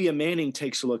Manning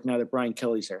takes a look now that Brian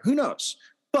Kelly's there. Who knows?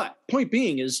 But point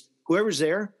being is, whoever's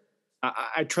there,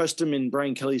 I trust him in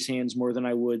Brian Kelly's hands more than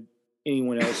I would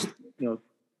anyone else.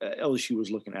 LSU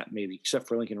was looking at, maybe, except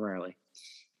for Lincoln Riley.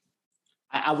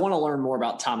 I want to learn more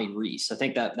about Tommy Rees. I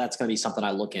think that's going to be something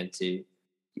I look into.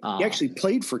 He actually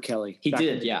played for Kelly. He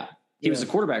did, yeah. He was a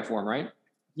quarterback for him, right?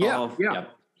 Yeah.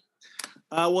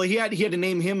 Well, he had to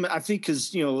name him, I think,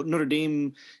 because Notre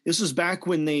Dame. This was back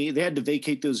when they had to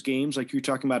vacate those games, like you were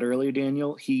talking about earlier,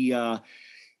 Daniel.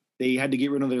 They had to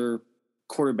get rid of their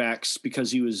quarterbacks because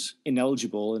he was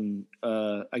ineligible, and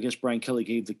I guess Brian Kelly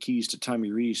gave the keys to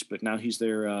Tommy Rees, but now he's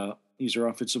their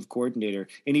offensive coordinator,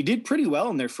 and he did pretty well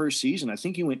in their first season. I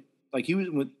think in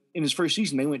his first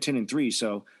season they went 10-3,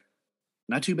 so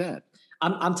not too bad.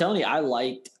 I'm telling you, I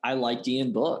liked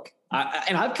Ian Book.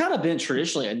 And I've kind of been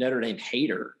traditionally a Notre Dame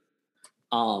hater.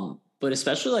 But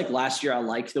especially like last year, I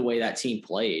liked the way that team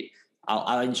played.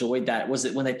 I enjoyed that. Was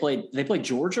it when they played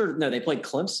Georgia? No, they played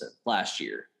Clemson last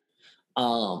year.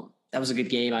 That was a good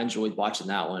game. I enjoyed watching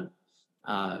that one.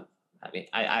 I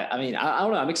don't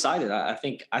know. I'm excited. I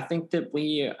think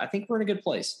we're in a good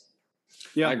place.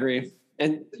 Yeah, I agree.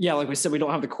 And yeah, like we said, we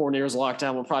don't have the coordinators locked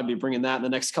down. We'll probably be bringing that in the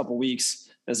next couple of weeks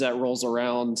as that rolls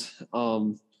around.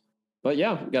 But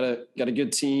yeah, got a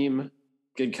good team,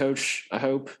 good coach, I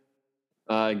hope.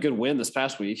 Good win this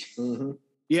past week. Mm-hmm.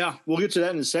 Yeah, we'll get to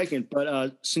that in a second.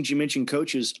 But since you mentioned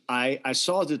coaches, I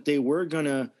saw that they were going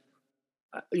to,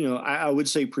 I would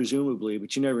say presumably,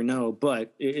 but you never know.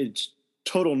 But it's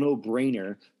total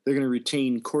no-brainer. They're going to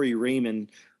retain Corey Raymond,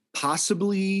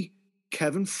 possibly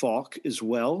Kevin Falk as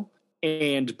well,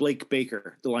 and Blake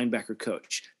Baker, the linebacker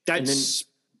coach.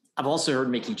 I've also heard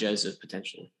Mickey Joseph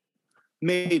potentially.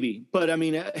 Maybe. But, I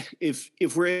mean, if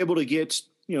we're able to get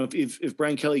 – if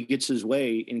Brian Kelly gets his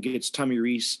way and gets Tommy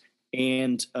Rees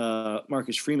and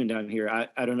Marcus Freeman down here,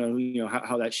 I don't know,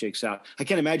 how that shakes out. I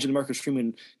can't imagine Marcus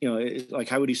Freeman, like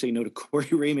how would he say no to Corey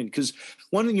Raymond? Because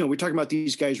we're talking about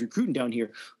these guys recruiting down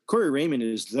here. Corey Raymond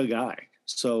is the guy.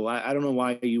 So I don't know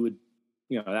why you would,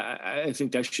 I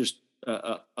think that's just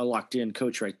a locked in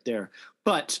coach right there.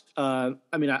 But I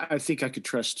think I could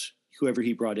trust whoever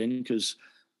he brought in because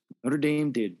Notre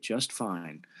Dame did just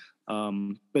fine.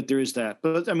 But there is that.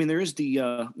 But I mean, there is the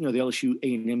the LSU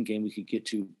A&M game we could get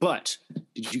to. But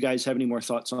did you guys have any more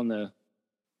thoughts on the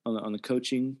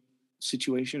coaching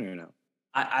situation or no?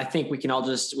 I think we can all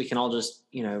just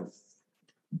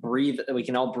breathe. We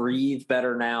can all breathe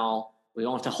better now. We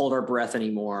don't have to hold our breath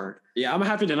anymore. Yeah, I'm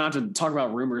happy to not to talk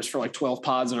about rumors for like 12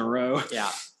 pods in a row. Yeah.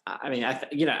 I mean,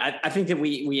 I think that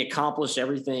we accomplished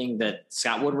everything that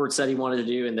Scott Woodward said he wanted to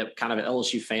do and that kind of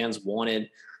LSU fans wanted.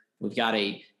 We've got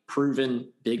a proven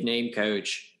big name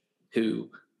coach who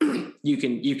you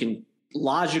can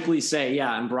logically say,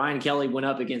 yeah, and Brian Kelly went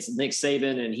up against Nick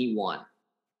Saban and he won.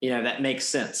 That makes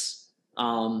sense.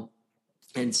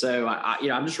 And so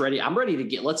I'm just ready. I'm ready to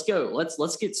get, let's go.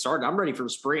 Let's get started. I'm ready for the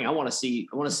spring. I want to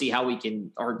see how we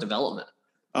can, our development.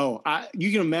 Oh,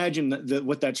 you can imagine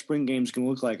what that spring game is going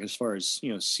to look like as far as,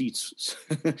 seats.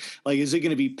 Like, is it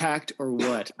going to be packed or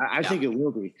what? I think it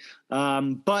will be.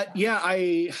 But yeah,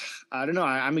 I don't know.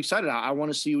 I'm excited. I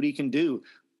want to see what he can do.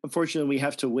 Unfortunately, we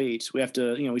have to wait. We have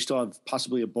to, we still have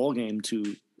possibly a bowl game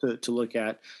to look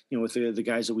at, with the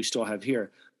guys that we still have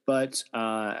here. But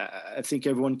I think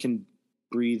everyone can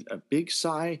breathe a big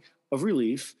sigh of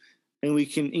relief. And we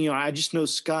can, I just know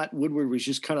Scott Woodward was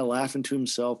just kind of laughing to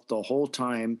himself the whole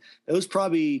time. It was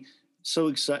probably so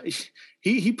exciting.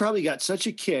 He probably got such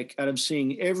a kick out of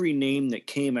seeing every name that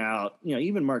came out.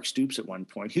 Even Mark Stoops at one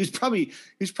point. He was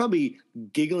probably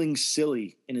giggling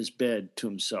silly in his bed to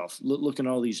himself, looking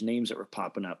at all these names that were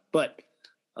popping up. But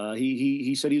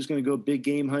he said he was going to go big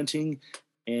game hunting,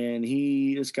 and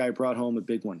this guy brought home a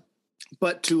big one.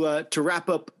 But to wrap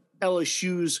up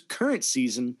LSU's current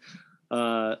season,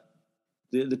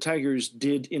 the Tigers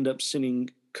did end up sending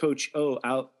Coach O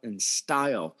out in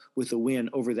style with a win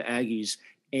over the Aggies,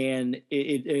 and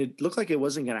it looked like it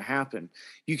wasn't going to happen.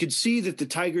 You could see that the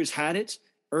Tigers had it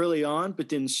early on, but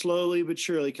then slowly but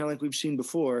surely, kind of like we've seen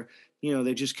before,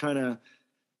 they just kind of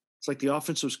 – it's like the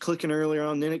offense was clicking earlier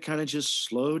on, then it kind of just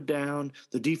slowed down.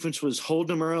 The defense was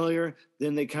holding them earlier,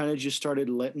 then they kind of just started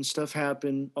letting stuff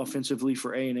happen offensively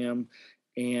for A&M,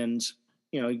 and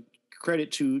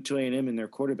credit to A&M and their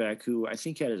quarterback, who I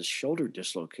think had his shoulder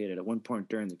dislocated at one point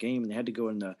during the game, and they had to go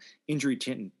in the injury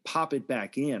tent and pop it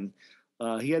back in.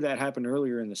 He had that happen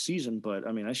earlier in the season, but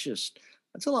I mean, that's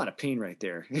a lot of pain right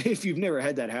there if you've never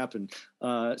had that happen.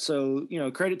 So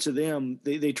credit to them.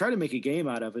 They try to make a game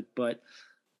out of it, but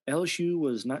LSU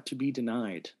was not to be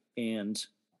denied. And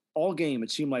all game,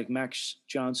 it seemed like Max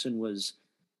Johnson was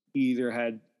either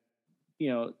had,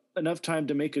 enough time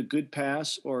to make a good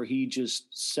pass, or he just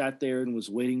sat there and was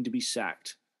waiting to be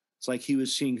sacked. It's like he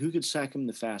was seeing who could sack him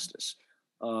the fastest.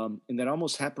 And that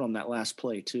almost happened on that last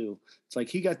play too. It's like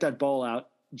he got that ball out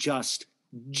just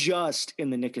in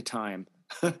the nick of time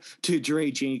to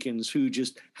Dre Jenkins, who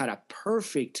just had a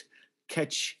perfect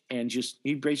catch and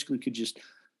he basically could just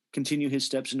continue his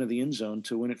steps into the end zone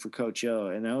to win it for Coach O.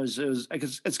 And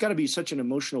it's got to be such an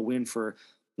emotional win for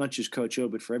not just Coach O,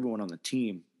 but for everyone on the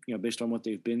team, based on what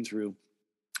they've been through.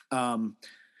 I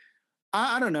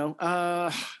don't know.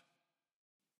 I'll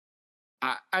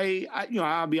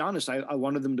be honest. I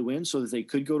wanted them to win so that they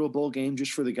could go to a bowl game,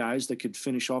 just for the guys that could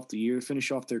finish off the year,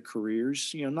 finish off their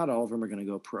careers. Not all of them are going to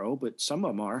go pro, but some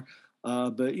of them are.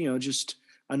 But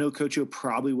I know Coach O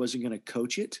probably wasn't going to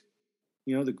coach it,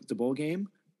 the bowl game.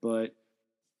 but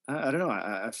I don't know.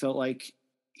 I felt like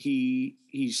he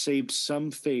saved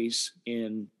some face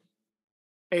in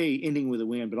ending with a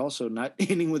win, but also not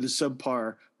ending with a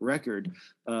subpar record,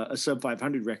 a sub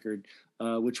 500 record,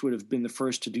 which would have been the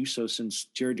first to do so since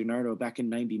Jared DiNardo back in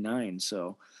 '99.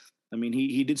 So, I mean,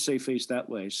 he did save face that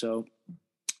way. So,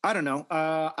 I don't know.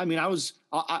 I mean,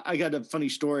 I got a funny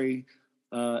story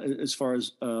as far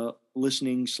as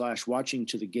listening / watching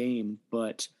to the game,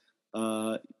 but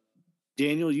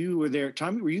Daniel, you were there.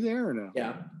 Tommy, were you there or no?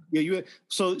 Yeah. Yeah.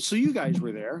 So you guys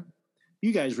were there.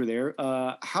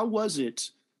 How was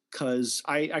it? Because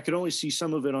I could only see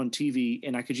some of it on TV,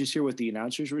 and I could just hear what the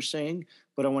announcers were saying.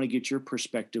 But I want to get your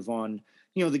perspective on,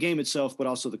 the game itself, but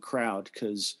also the crowd,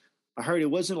 because I heard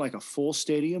it wasn't like a full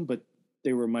stadium, but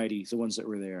they were mighty, the ones that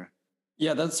were there.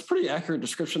 Yeah, that's a pretty accurate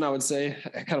description, I would say.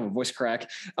 Kind of a voice crack.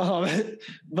 But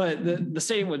the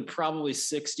stadium was probably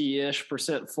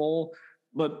 60-ish% full.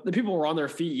 But the people were on their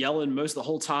feet yelling most of the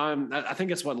whole time. I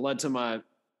think it's what led to my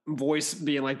voice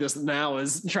being like this now,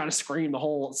 is trying to scream the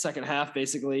whole second half,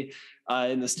 basically,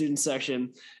 in the student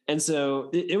section. And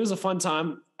so it was a fun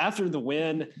time. After the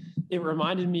win, it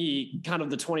reminded me kind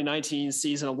of the 2019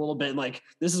 season a little bit. Like,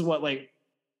 this is what, like,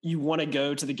 you want to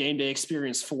go to the game day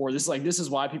experience for. This is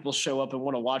why people show up and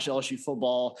want to watch LSU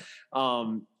football.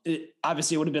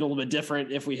 Obviously, it would have been a little bit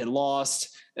different if we had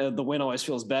lost. The win always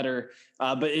feels better,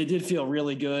 but it did feel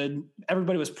really good.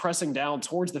 Everybody was pressing down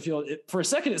towards the field. For a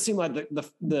second, it seemed like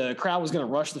the crowd was going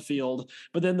to rush the field,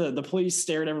 but then the police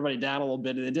stared everybody down a little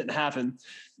bit, and it didn't happen.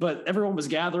 But everyone was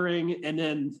gathering, and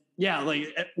then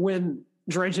when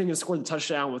Dre Jenkins scored the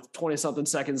touchdown with 20-something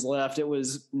seconds left, it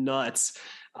was nuts.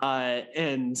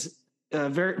 And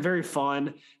very, very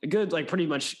fun. A good, like, pretty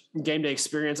much game day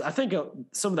experience. I think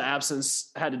some of the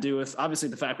absence had to do with, obviously,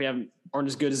 the fact we aren't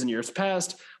as good as in years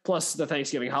past, plus the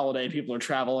Thanksgiving holiday. People are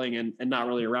traveling and not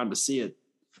really around to see it.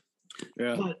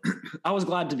 Yeah. But I was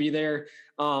glad to be there.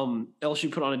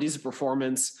 LSU put on a decent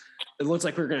performance. It looked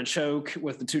like we were going to choke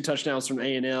with the 2 touchdowns from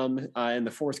A&M in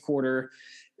the fourth quarter,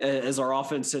 as our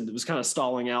offense was kind of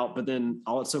stalling out. But then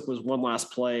all it took was one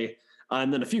last play.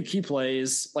 And then a few key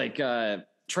plays, like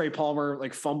Trey Palmer,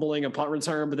 like fumbling a punt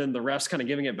return, but then the refs kind of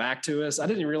giving it back to us. I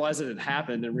didn't even realize it had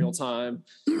happened in real time.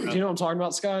 Do you know what I'm talking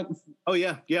about, Scott? Oh,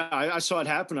 yeah. Yeah, I saw it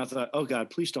happen. I thought, oh, God,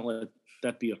 please don't let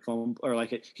that be a fumble. Or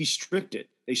he stripped it.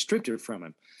 They stripped it from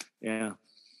him. Yeah.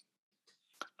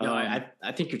 No,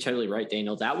 I think you're totally right,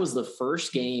 Daniel. That was the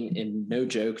first game in, no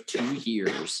joke, 2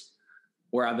 years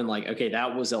where I've been like, okay,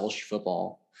 that was LSU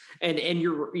football. And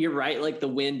you're right. Like, the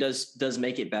win does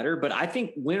make it better, but I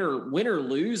think win or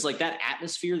lose, like, that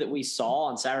atmosphere that we saw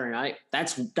on Saturday night,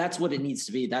 that's what it needs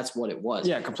to be. That's what it was.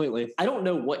 Yeah, completely. I don't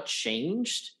know what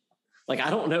changed. Like, I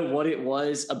don't know what it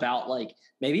was about. Like,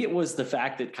 maybe it was the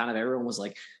fact that kind of everyone was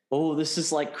like, oh, this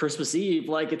is like Christmas Eve.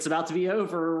 Like, it's about to be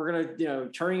over. We're going to,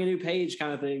 turning a new page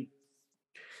kind of thing.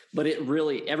 But it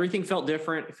really, everything felt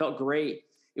different. It felt great.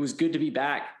 It was good to be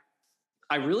back.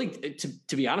 I really,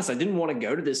 to be honest, I didn't want to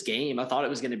go to this game. I thought it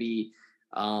was going to be,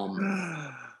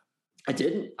 I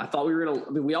didn't. I thought we were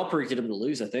going to, we all predicted them to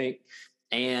lose, I think.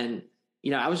 And,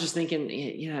 I was just thinking,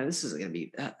 this is going to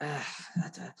be,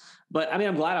 but I mean,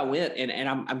 I'm glad I went, and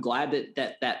I'm glad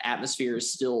that atmosphere is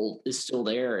still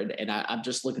there. And I'm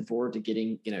just looking forward to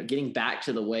getting back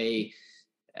to the way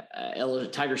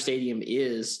Tiger Stadium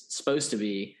is supposed to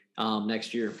be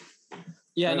next year.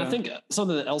 Yeah. And I think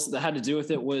something else that had to do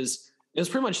with it was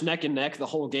pretty much neck and neck the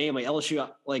whole game. Like, LSU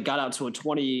got out to a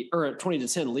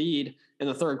 20-10 lead in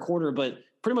the third quarter, but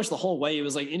pretty much the whole way it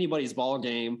was like anybody's ball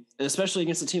game. And especially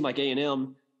against a team like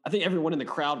A&M, I think everyone in the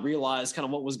crowd realized kind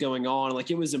of what was going on.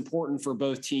 Like, it was important for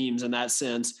both teams in that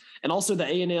sense. And also the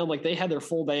A&M, like, they had their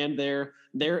full band there.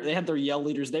 They had their yell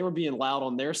leaders. They were being loud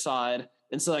on their side.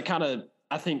 And so that kind of,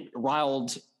 I think,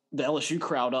 riled the LSU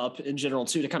crowd up in general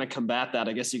too, to kind of combat that,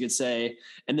 I guess you could say.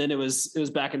 And then it was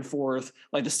back and forth.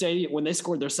 Like, the stadium, when they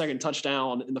scored their second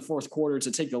touchdown in the fourth quarter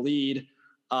to take the lead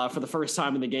for the first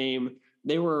time in the game,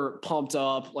 they were pumped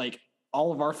up. Like,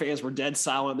 all of our fans were dead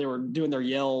silent. They were doing their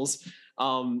yells.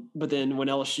 But then when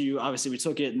LSU, obviously we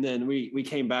took it, and then we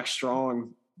came back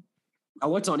strong. I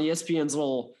looked on ESPN's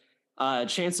little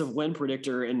chance of win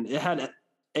predictor, and it had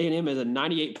A&M has a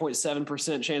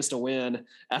 98.7% chance to win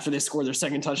after they scored their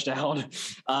second touchdown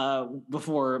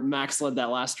before Max led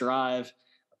that last drive.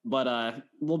 But a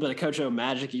little bit of Coach O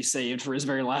magic he saved for his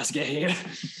very last game.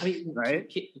 I mean, right?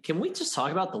 Can we just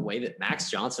talk about the way that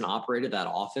Max Johnson operated that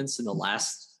offense in the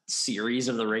last series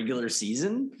of the regular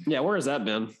season? Yeah, where has that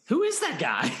been? Who is that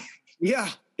guy? Yeah.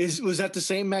 Was that the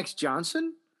same Max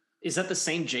Johnson? Is that the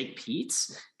same Jake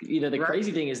Peets? The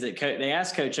crazy thing is that they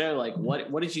asked Coach O, like,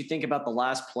 what did you think about the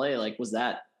last play? Like, was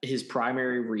that his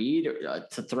primary read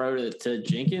to throw to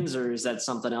Jenkins, or is that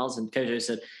something else? And Coach O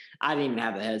said, I didn't even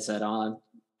have the headset on.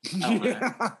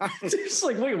 It's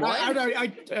like, wait, what?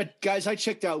 I guys, I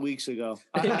checked out weeks ago.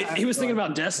 He was thinking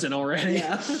about Destin already.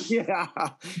 Yeah.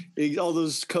 All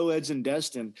those co-eds in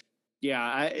Destin.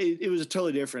 Yeah, it was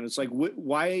totally different. It's like,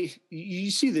 why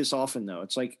you see this often though?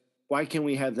 It's like, why can't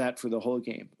we have that for the whole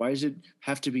game? Why does it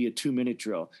have to be a 2-minute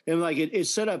drill? And like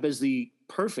it's set up as the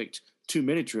perfect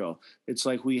 2-minute drill. It's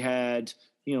like we had,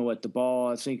 the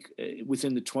ball, I think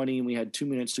within the 20, and we had 2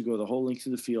 minutes to go the whole length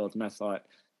of the field. And I thought,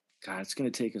 God, it's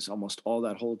going to take us almost all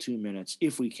that whole 2 minutes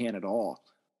if we can at all.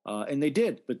 And they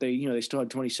did, but they still had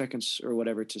 20 seconds or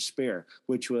whatever to spare,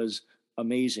 which was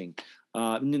amazing.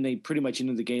 And then they pretty much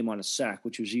ended the game on a sack,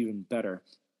 which was even better.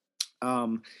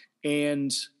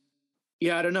 And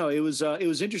yeah, I don't know. It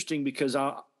was interesting because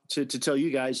to tell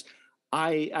you guys,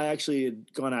 I actually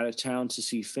had gone out of town to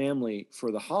see family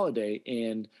for the holiday,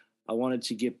 and I wanted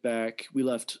to get back. We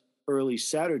left early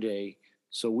Saturday,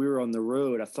 so we were on the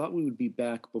road. I thought we would be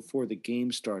back before the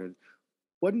game started.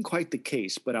 Wasn't quite the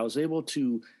case, but I was able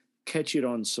to catch it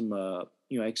on some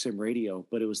XM radio,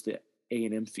 but it was the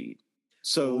A&M feed.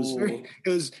 So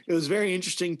it was very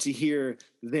interesting to hear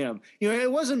them.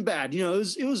 It wasn't bad. It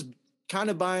was kind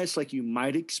of biased like you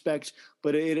might expect,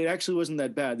 but it actually wasn't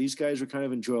that bad. These guys were kind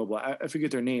of enjoyable. I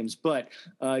forget their names, but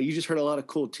you just heard a lot of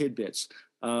cool tidbits.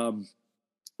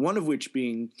 One of which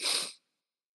being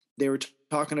they were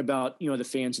talking about, the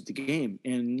fans at the game,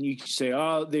 and you could say,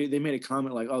 oh, they made a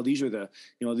comment like, oh, these are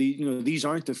these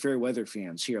aren't the fair weather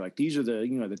fans here. Like these are the,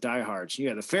 the diehards.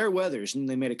 Yeah. The fair weathers. And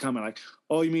they made a comment like,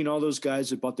 oh, you mean all those guys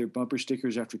that bought their bumper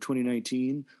stickers after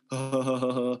 2019?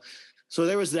 So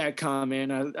there was that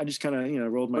comment. I just kind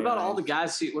of rolled my eyes. What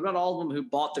about all of them who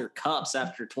bought their cups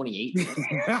after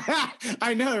 2018?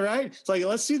 I know, right? It's like,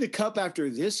 let's see the cup after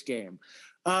this game.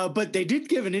 But they did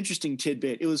give an interesting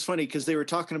tidbit. It was funny because they were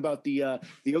talking about the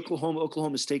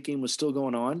Oklahoma State game was still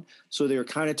going on. So they were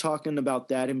kind of talking about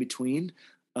that in between.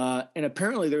 And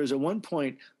apparently there was at one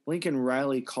point Lincoln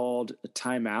Riley called a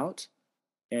timeout.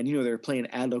 And, they were playing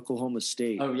at Oklahoma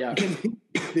State. Oh, yeah.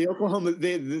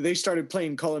 They started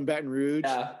playing Colin Baton Rouge.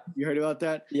 Yeah. You heard about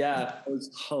that? Yeah. It was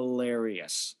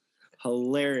hilarious.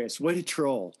 Way to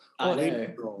troll.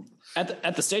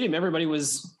 At the stadium, everybody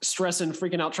was stressing,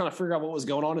 freaking out, trying to figure out what was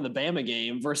going on in the Bama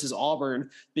game versus Auburn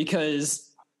because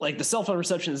like the cell phone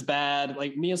reception is bad.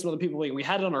 Like me and some other people, we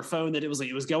had it on our phone that it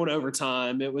was going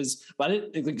overtime. It was, but I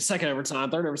didn't think like second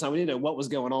overtime, third overtime. We didn't know what was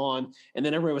going on. And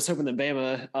then everybody was hoping that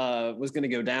Bama was going to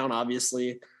go down,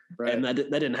 obviously. Right. And that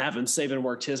didn't happen. Saban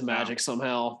worked his magic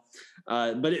somehow.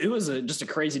 But it was just a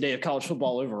crazy day of college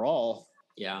football overall.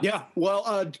 Yeah. Yeah.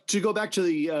 Well, to go back to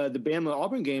the Bama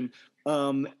Auburn game.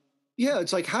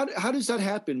 It's like, how does that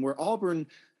happen where Auburn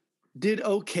did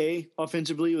okay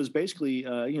offensively? It was basically,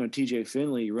 TJ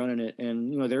Finley running it,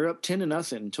 and, they're up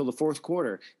 10-0 until the fourth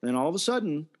quarter. And then all of a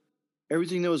sudden,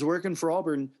 everything that was working for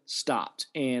Auburn stopped,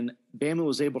 and Bama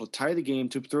was able to tie the game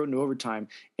to throw it into overtime.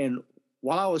 And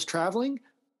while I was traveling,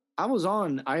 I was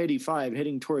on I-85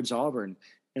 heading towards Auburn,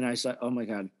 and I said, oh my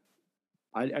God,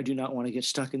 I do not want to get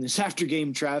stuck in this after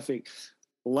game traffic.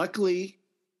 Luckily,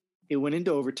 it went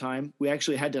into overtime. We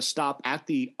actually had to stop at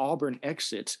the Auburn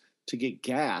exit to get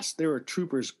gas. There were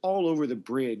troopers all over the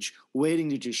bridge waiting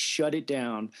to just shut it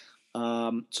down.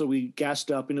 So we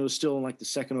gassed up, and it was still in like the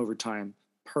second overtime.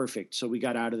 Perfect. So we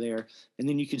got out of there. And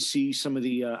then you could see some of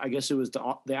the, I guess it was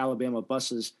the Alabama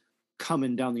buses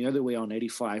coming down the other way on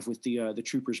 85 with the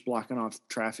troopers blocking off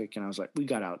traffic. And I was like, we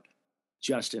got out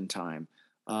just in time.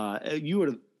 I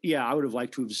would have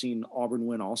liked to have seen Auburn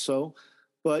win also.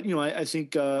 But, I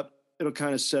think it'll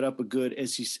kind of set up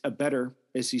a better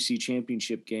SEC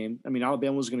championship game. I mean,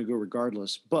 Alabama was going to go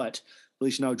regardless, but at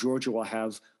least now Georgia will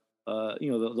have,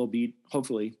 they'll beat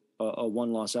hopefully a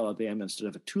 1-loss Alabama instead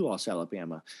of a 2-loss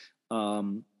Alabama.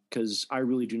 Because I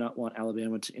really do not want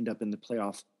Alabama to end up in the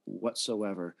playoff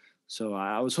whatsoever. So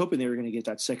I was hoping they were going to get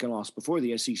that second loss before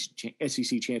the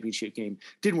SEC championship game.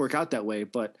 Didn't work out that way,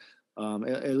 but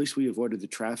at least we avoided the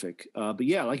traffic. But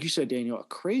yeah, like you said, Daniel, a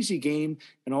crazy game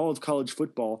in all of college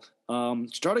football,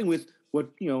 starting with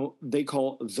what, they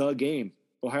call the game,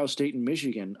 Ohio State and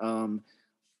Michigan.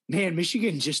 Man,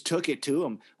 Michigan just took it to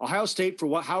them. Ohio State,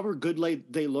 for however good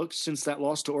they looked since that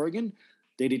loss to Oregon,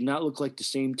 they did not look like the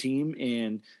same team.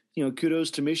 And,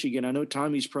 kudos to Michigan. I know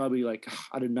Tommy's probably like,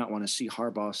 I did not want to see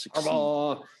Harbaugh succeed.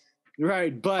 Harbaugh.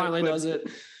 Right. But finally does it.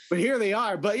 But here they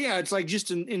are. But yeah, it's like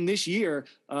just in this year,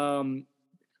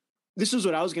 this is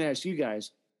what I was going to ask you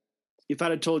guys. If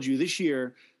I'd have told you this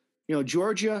year,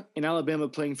 Georgia and Alabama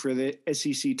playing for the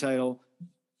SEC title,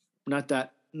 not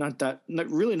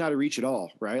really not a reach at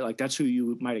all, right? Like that's who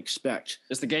you might expect.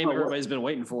 It's the game everybody's been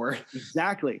waiting for.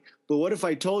 Exactly. But what if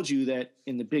I told you that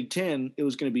in the Big Ten, it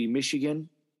was going to be Michigan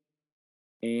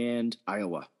and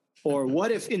Iowa? Or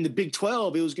what if in the Big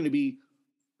 12, it was going to be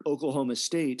Oklahoma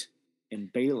State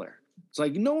and Baylor? It's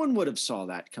like no one would have saw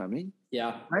that coming.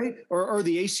 Yeah. Right. Or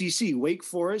the ACC, Wake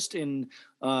Forest and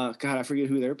God, I forget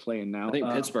who they're playing now. I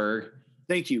think Pittsburgh.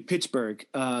 Thank you, Pittsburgh.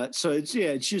 So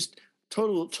it's just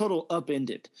total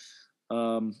upended.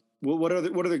 What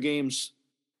other games?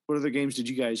 What other games did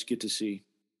you guys get to see?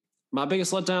 My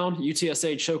biggest letdown: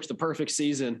 UTSA choked the perfect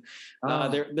season.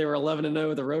 They were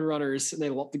 11-0, the Roadrunners, and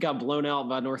they got blown out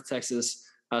by North Texas.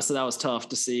 So that was tough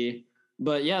to see.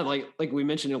 But yeah, like we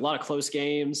mentioned, a lot of close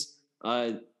games.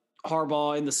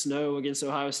 Harbaugh in the snow against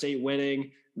Ohio State winning,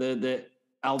 the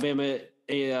Alabama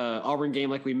Auburn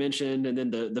game, like we mentioned, and then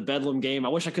the Bedlam game. I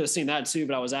wish I could have seen that too,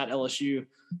 but I was at LSU.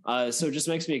 So it just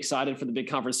makes me excited for the big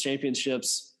conference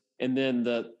championships. And then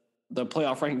the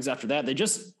playoff rankings after that. They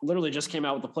literally just came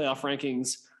out with the playoff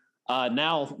rankings.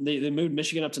 Now they moved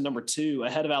Michigan up to number 2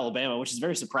 ahead of Alabama, which is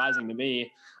very surprising to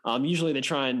me. Usually they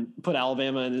try and put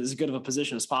Alabama in as good of a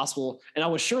position as possible. And I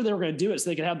was sure they were going to do it so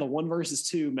they could have the 1 versus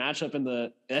 2 matchup in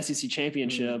the SEC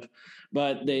championship.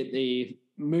 But they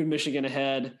moved Michigan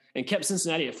ahead and kept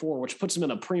Cincinnati at 4, which puts them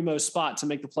in a primo spot to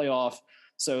make the playoff.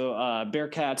 So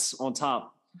Bearcats on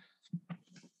top.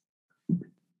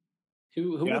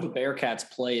 Who will the Bearcats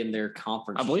play in their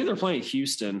conference? I believe they're playing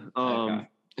Houston,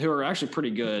 who are actually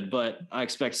pretty good, but I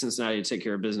expect Cincinnati to take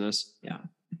care of business. Yeah.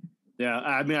 Yeah,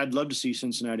 I mean, I'd love to see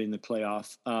Cincinnati in the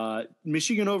playoff.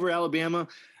 Michigan over Alabama.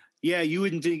 Yeah, you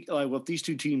wouldn't think, if these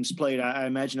two teams played, I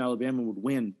imagine Alabama would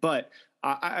win. But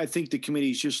I think the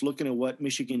committee is just looking at what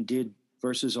Michigan did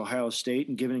versus Ohio State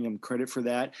and giving them credit for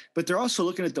that. But they're also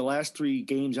looking at the last 3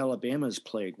 games Alabama's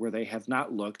played where they have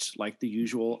not looked like the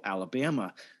usual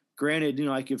Alabama. Granted,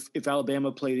 if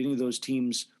Alabama played any of those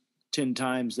teams 10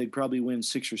 times, they'd probably win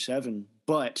 6 or 7.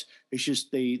 But it's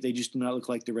just they just do not look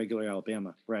like the regular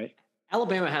Alabama, right?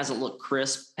 Alabama hasn't looked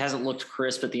crisp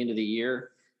at the end of the year.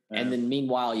 And then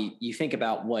meanwhile, you think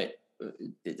about what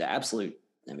the absolute,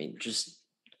 just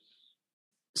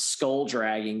skull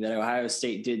dragging that Ohio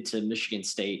State did to Michigan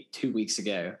State 2 weeks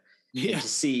ago. Yeah.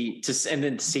 And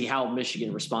then to see how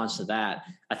Michigan responds to that.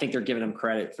 I think they're giving them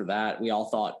credit for that. We all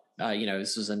thought,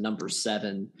 this was a number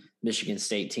 7 Michigan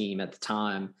State team at the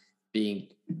time being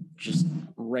just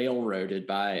railroaded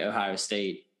by Ohio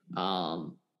State.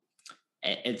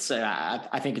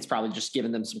 I think it's probably just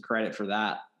giving them some credit for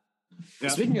that. Yeah.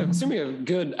 Speaking of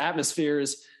good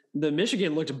atmospheres, the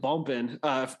Michigan looked bumping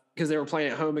because they were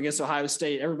playing at home against Ohio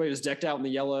State. Everybody was decked out in the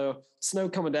yellow, snow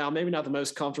coming down, maybe not the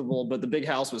most comfortable, but the big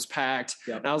house was packed.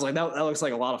 Yep. And I was like, that looks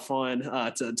like a lot of fun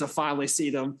to finally see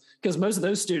them, because most of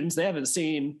those students, they haven't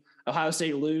seen Ohio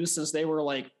State lose since they were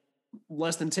like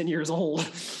less than 10 years old.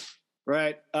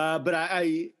 Right. But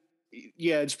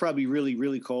it's probably really,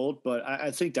 really cold, but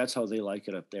I think that's how they like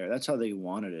it up there. That's how they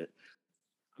wanted it.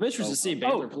 I'm interested to see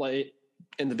Baylor play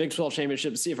in the Big 12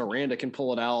 championship, see if Aranda can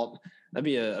pull it out. That'd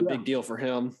be a big deal for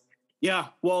him. Yeah.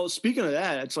 Well, speaking of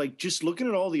that, it's like just looking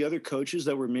at all the other coaches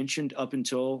that were mentioned up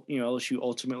until, LSU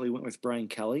ultimately went with Brian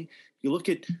Kelly. You look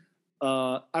at,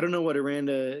 I don't know what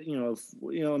Aranda,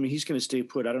 he's going to stay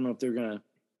put. I don't know if they're going to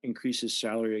increase his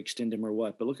salary, extend him or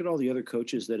what, but look at all the other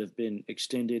coaches that have been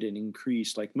extended and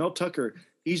increased. Like Mel Tucker,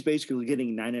 he's basically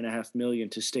getting $9.5 million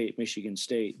to stay at Michigan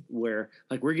State, where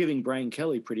like we're giving Brian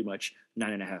Kelly pretty much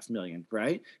 $9.5 million,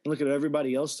 right? And look at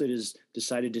everybody else that has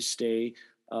decided to stay.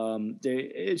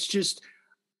 It's just,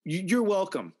 you're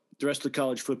welcome the rest of the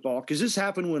college football, because this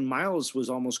happened when Miles was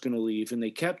almost going to leave and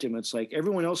they kept him. It's like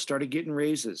everyone else started getting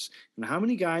raises. And how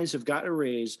many guys have gotten a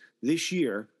raise this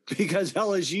year because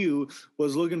LSU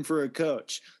was looking for a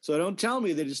coach? So don't tell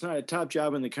me that it's not a top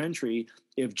job in the country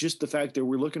if just the fact that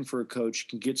we're looking for a coach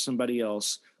can get somebody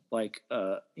else like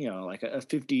a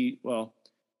 30%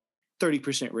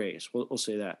 raise. We'll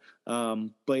say that.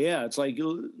 But yeah, it's like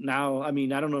now, I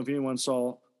don't know if anyone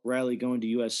saw Riley going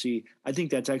to USC. I think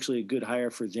that's actually a good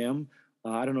hire for them.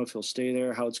 I don't know if he'll stay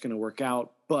there, how it's going to work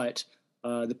out, but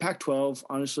the Pac-12,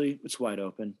 honestly, it's wide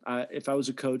open. If I was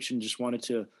a coach and just wanted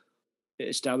to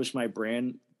establish my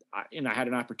brand and I had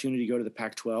an opportunity to go to the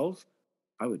Pac-12,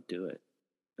 I would do it.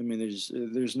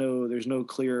 There's no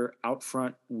clear out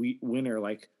front winner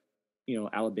like,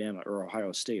 Alabama or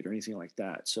Ohio State or anything like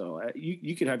that. So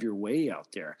you could have your way out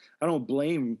there. I don't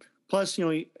blame. Plus,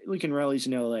 Lincoln Riley's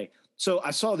in LA. So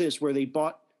I saw this where they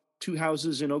bought 2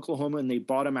 houses in Oklahoma and they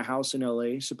bought him a house in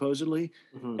LA, supposedly.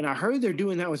 Mm-hmm. And I heard they're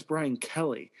doing that with Brian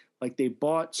Kelly. Like they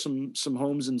bought some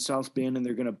homes in South Bend, and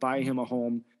they're going to buy him a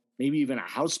home, maybe even a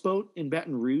houseboat in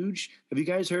Baton Rouge. Have you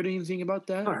guys heard anything about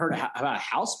that? I haven't heard about a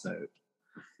houseboat.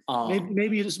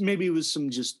 Maybe it was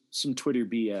some Twitter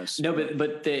BS. No,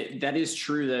 but that is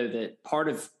true though. That part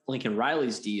of Lincoln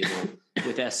Riley's deal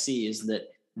with SC is that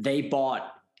they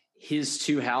bought his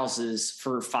 2 houses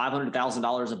for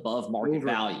 $500,000 above market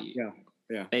value.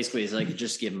 Yeah. Basically, it's like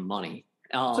just give him money.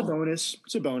 It's a bonus.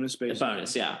 It's a bonus, basically. A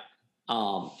bonus, yeah.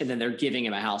 And then they're giving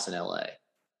him a house in LA.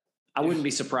 I wouldn't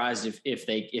be surprised if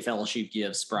LSU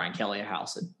gives Brian Kelly a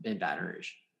house in Baton Rouge.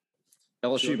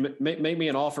 LSU make me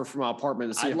an offer for my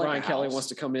apartment to see if Brian Kelly wants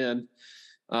to come in.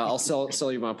 I'll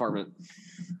sell you my apartment.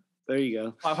 There you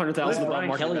go. 500,000 above Brian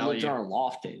market Kelly value. lives in our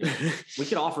loft, dude. We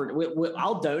could offer.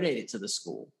 I'll donate it to the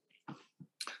school.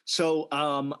 So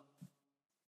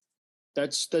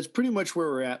that's pretty much where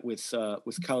we're at with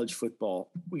college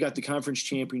football. We got the conference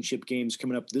championship games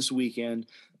coming up this weekend.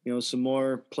 Some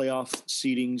more playoff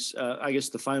seedings. I guess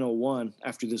the final one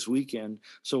after this weekend.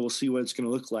 So we'll see what it's going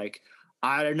to look like.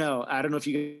 I don't know if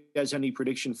you guys have any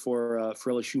prediction for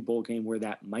LSU bowl game where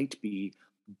that might be,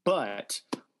 but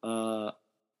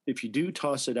if you do,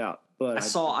 toss it out. But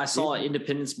I saw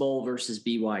Independence Bowl versus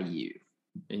BYU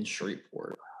in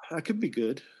Shreveport. That could be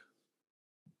good.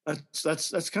 That's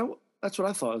what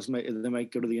I thought. They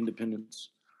might go to the Independence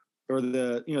or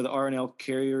the R&L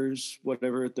Carriers,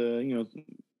 whatever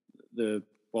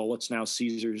what's now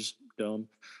Caesars Dome.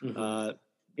 Mm-hmm.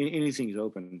 Anything's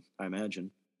open, I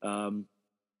imagine.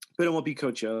 But it won't be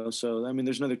Coach O. So I mean,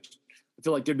 I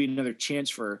feel like there'd be another chance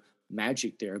for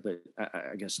magic there, but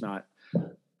I guess not.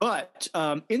 But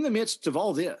in the midst of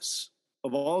all this,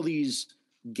 of all these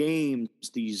games,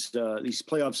 these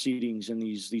playoff seedings, and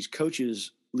these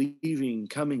coaches leaving,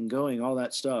 coming, going, all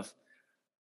that stuff.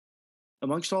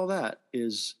 Amongst all that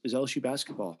is LSU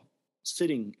basketball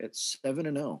sitting at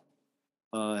 7-0,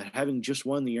 having just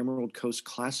won the Emerald Coast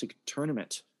Classic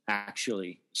tournament,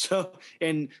 actually. So,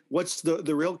 and what's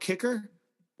the real kicker?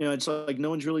 It's like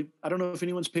no one's really. I don't know if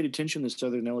anyone's paid attention to this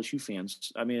other than LSU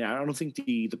fans. I mean, I don't think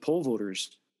the poll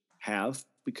voters have,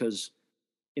 because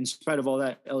in spite of all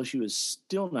that, LSU is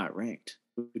still not ranked,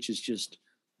 which is just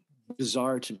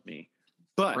bizarre to me.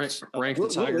 But rank the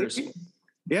Tigers.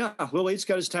 Will Wade's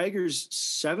got his Tigers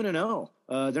 7-0.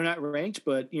 They're not ranked,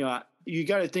 but you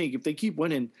got to think if they keep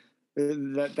winning,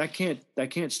 that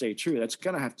can't stay true. That's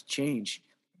gonna have to change,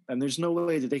 and there's no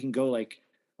way that they can go like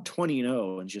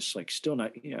 20-0 and just like still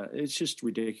not. It's just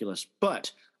ridiculous.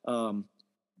 But how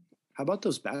about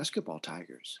those basketball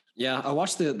Tigers? Yeah, I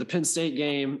watched the Penn State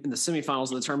game in the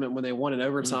semifinals of the tournament when they won in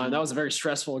overtime. Mm-hmm. That was a very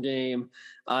stressful game.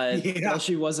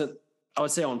 LSU wasn't, I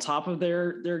would say, on top of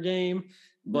their game,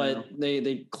 but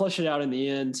they clutched it out in the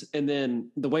end. And then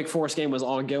the Wake Forest game was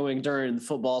ongoing during the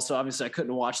football, so obviously I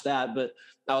couldn't watch that, but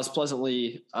I was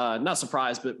pleasantly not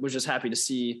surprised, but was just happy to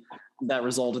see that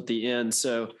result at the end.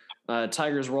 So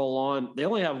Tigers roll on. They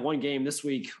only have one game this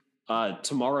week,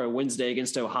 tomorrow, Wednesday,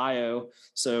 against Ohio.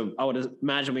 So I would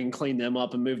imagine we can clean them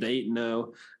up and move to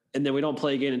 8-0. And then we don't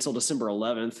play again until December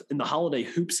 11th in the holiday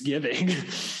Hoopsgiving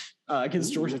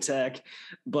against Georgia Tech.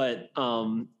 But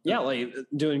like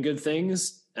doing good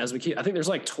things as we keep. I think there's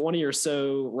like 20 or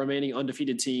so remaining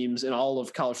undefeated teams in all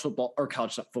of college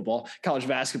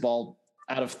basketball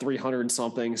out of 300 and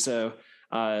something. So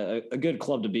a good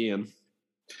club to be in.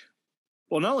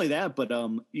 Well, not only that, but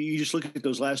you just look at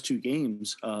those last two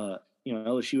games.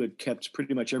 LSU had kept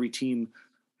pretty much every team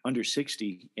under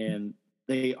 60, and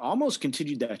they almost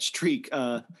continued that streak.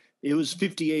 It was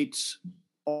 58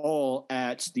 all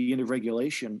at the end of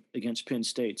regulation against Penn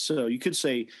State. So you could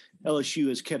say LSU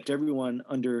has kept everyone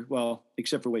under, well,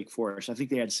 except for Wake Forest. I think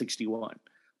they had 61.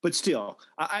 But still,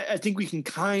 I think we can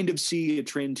kind of see a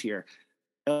trend here.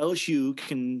 LSU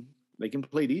can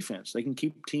play defense. They can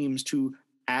keep teams to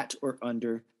at or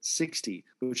under 60,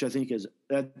 which I think is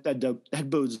that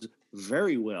bodes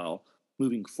very well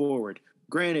moving forward.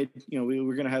 Granted,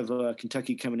 we're going to have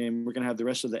Kentucky coming in. We're going to have the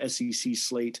rest of the SEC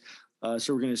slate,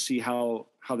 so we're going to see how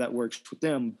that works with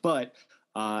them. But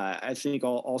I think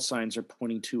all signs are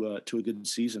pointing to a good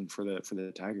season for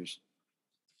the Tigers.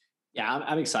 Yeah,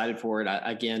 I'm excited for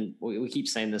it. We keep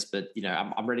saying this, but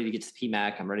I'm ready to get to the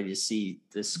PMAC. I'm ready to see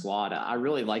this squad. I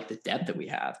really like the depth that we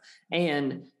have,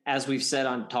 and as we've said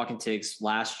on Talking Tigs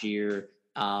last year,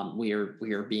 we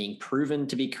are being proven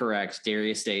to be correct.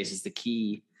 Darius Days is the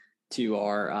key to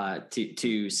our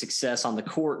to success on the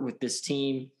court with this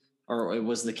team, or it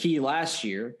was the key last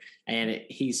year, and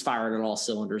he's fired on all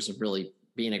cylinders of really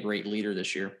being a great leader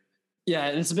this year. Yeah,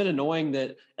 and it's a bit annoying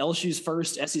that LSU's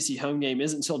first SEC home game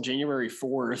isn't until January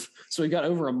 4th, so we got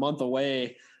over a month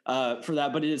away for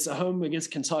that. But it's a home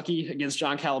against Kentucky, against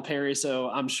John Calipari. So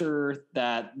I'm sure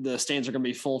that the stands are going to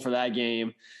be full for that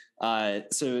game.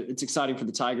 So it's exciting for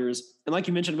the Tigers. And like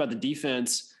you mentioned about the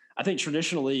defense, I think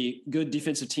traditionally good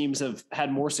defensive teams have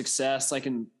had more success, like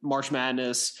in March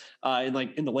Madness, in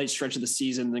the late stretch of the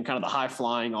season, than kind of the high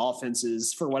flying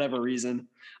offenses for whatever reason.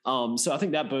 So I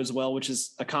think that bodes well, which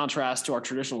is a contrast to our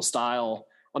traditional style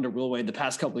under Will Wade the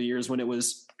past couple of years, when it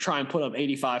was try and put up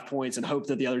 85 points and hope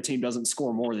that the other team doesn't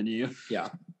score more than you. Yeah.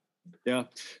 Yeah.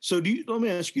 So let me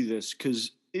ask you this,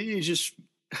 because it just,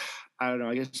 I don't know,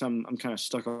 I guess I'm kind of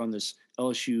stuck on this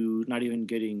LSU not even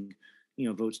getting,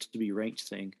 votes to be ranked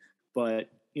thing. But,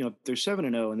 they're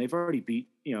 7-0 and they've already beat,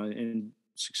 in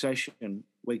succession,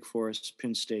 Wake Forest,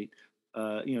 Penn State,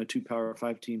 2 Power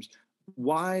 5 teams.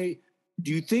 Why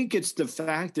do you think it's the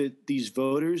fact that these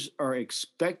voters are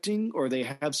expecting, or they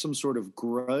have some sort of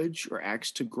grudge or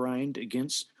axe to grind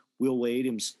against Will Wade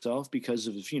himself because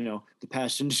of, the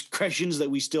past indiscretions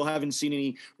that we still haven't seen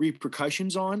any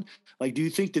repercussions on? Like, do you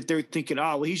think that they're thinking,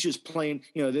 he's just playing,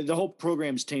 the whole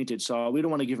program's tainted, so we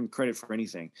don't want to give him credit for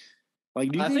anything?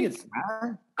 Like, do you think it's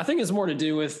that? I think it's more to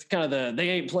do with kind of they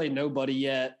ain't played nobody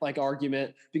yet, like,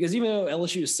 argument, because even though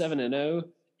LSU is 7-0,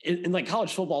 in like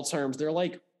college football terms, they're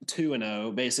like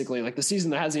 2-0 basically. Like, the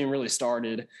season that hasn't even really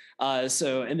started.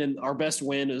 And then our best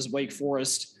win is Wake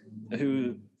Forest,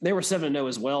 who they were 7-0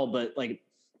 as well, but like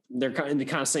they're in the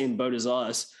kind of same boat as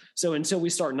us. So until we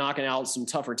start knocking out some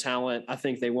tougher talent, I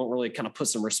think they won't really kind of put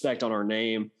some respect on our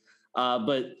name.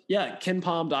 But yeah,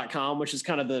 KenPom.com, which is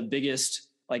kind of the biggest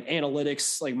like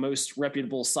analytics, like most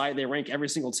reputable site. They rank every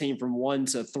single team from 1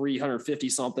 to 350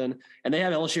 something, and they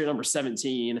have LSU at number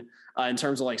 17 in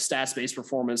terms of like stats-based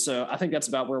performance. So I think that's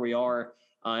about where we are,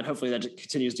 and hopefully that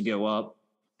continues to go up.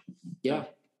 Yeah,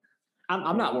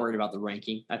 I'm not worried about the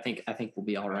ranking. I think we'll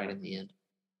be all right in the end.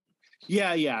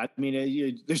 Yeah. I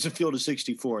mean, there's a field of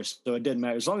 64, so it doesn't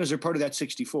matter as long as they're part of that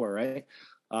 64, right?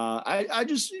 I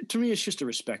just, to me, it's just a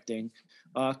respect thing.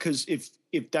 Because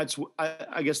if that's,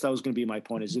 I guess that was going to be my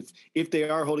point, is if they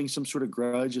are holding some sort of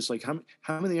grudge, it's like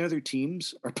how many other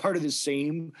teams are part of the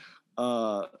same,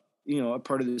 a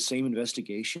part of the same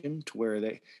investigation to where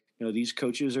they, these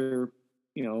coaches are,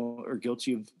 are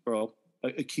guilty of, or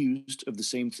accused of the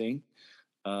same thing,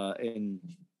 and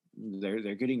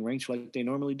they're getting ranked like they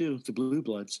normally do, the Blue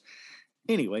Bloods.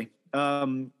 Anyway,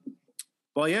 well,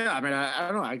 yeah, I mean,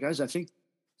 I don't know, guys, I think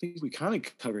we kind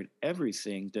of covered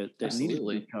everything that needed to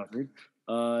be covered.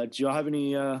 Do y'all have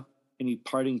any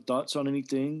parting thoughts on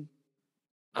anything?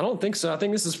 I don't think so. I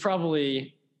think this is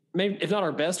probably, maybe if not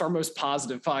our best, our most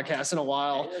positive podcast in a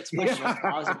while. It's my most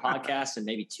positive podcast in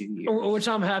maybe 2 years, which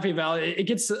I'm happy about. It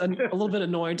gets a little bit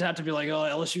annoying to have to be like, oh,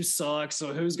 LSU sucks,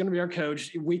 so who's going to be our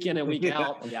coach week in and week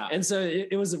out? Yeah. And so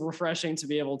it was refreshing to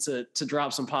be able to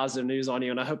drop some positive news on you,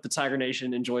 and I hope the Tiger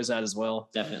Nation enjoys that as well.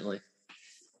 Definitely.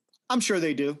 I'm sure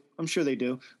they do.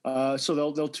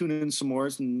 So they'll tune in some more,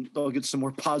 and they'll get some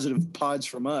more positive pods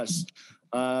from us.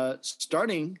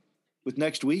 Starting with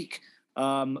next week,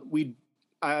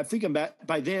 I think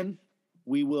by then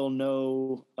we will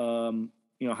know,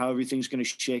 how everything's going to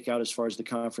shake out as far as the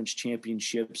conference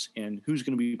championships and who's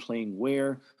going to be playing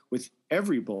where with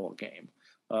every bowl game.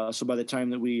 So by the time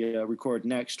that we record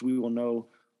next, we will know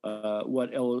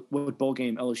what bowl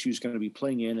game LSU is going to be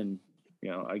playing in, and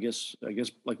I guess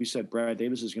like we said, Brad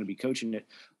Davis is going to be coaching it.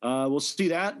 We'll see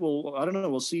that. I don't know.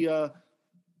 We'll see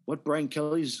what Brian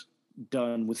Kelly's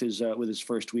done with his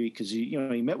first week, because he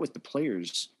met with the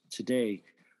players today.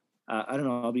 I don't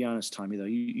know. I'll be honest, Tommy, though.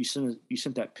 You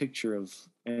sent that picture of.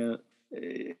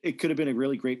 It could have been a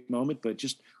really great moment, but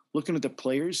just looking at the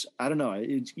players, I don't know.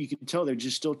 You can tell they're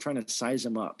just still trying to size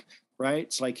him up, right?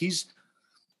 It's like he's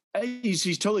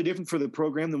totally different for the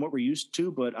program than what we're used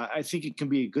to, but I think it can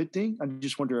be a good thing. I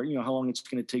just wonder, how long it's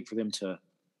going to take for them to,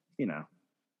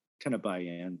 kind of buy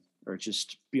in or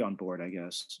just be on board, I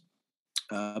guess.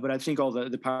 But I think all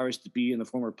the powers that be and the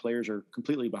former players are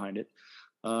completely behind it.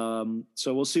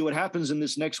 So we'll see what happens in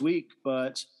this next week.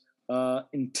 But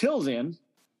until then,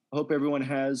 I hope everyone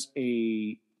has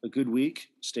a good week.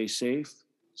 Stay safe.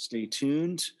 Stay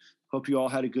tuned. Hope you all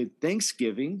had a good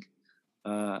Thanksgiving.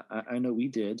 I know we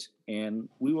did, and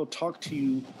we will talk to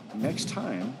you next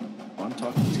time on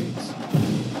Talking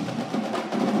Takes.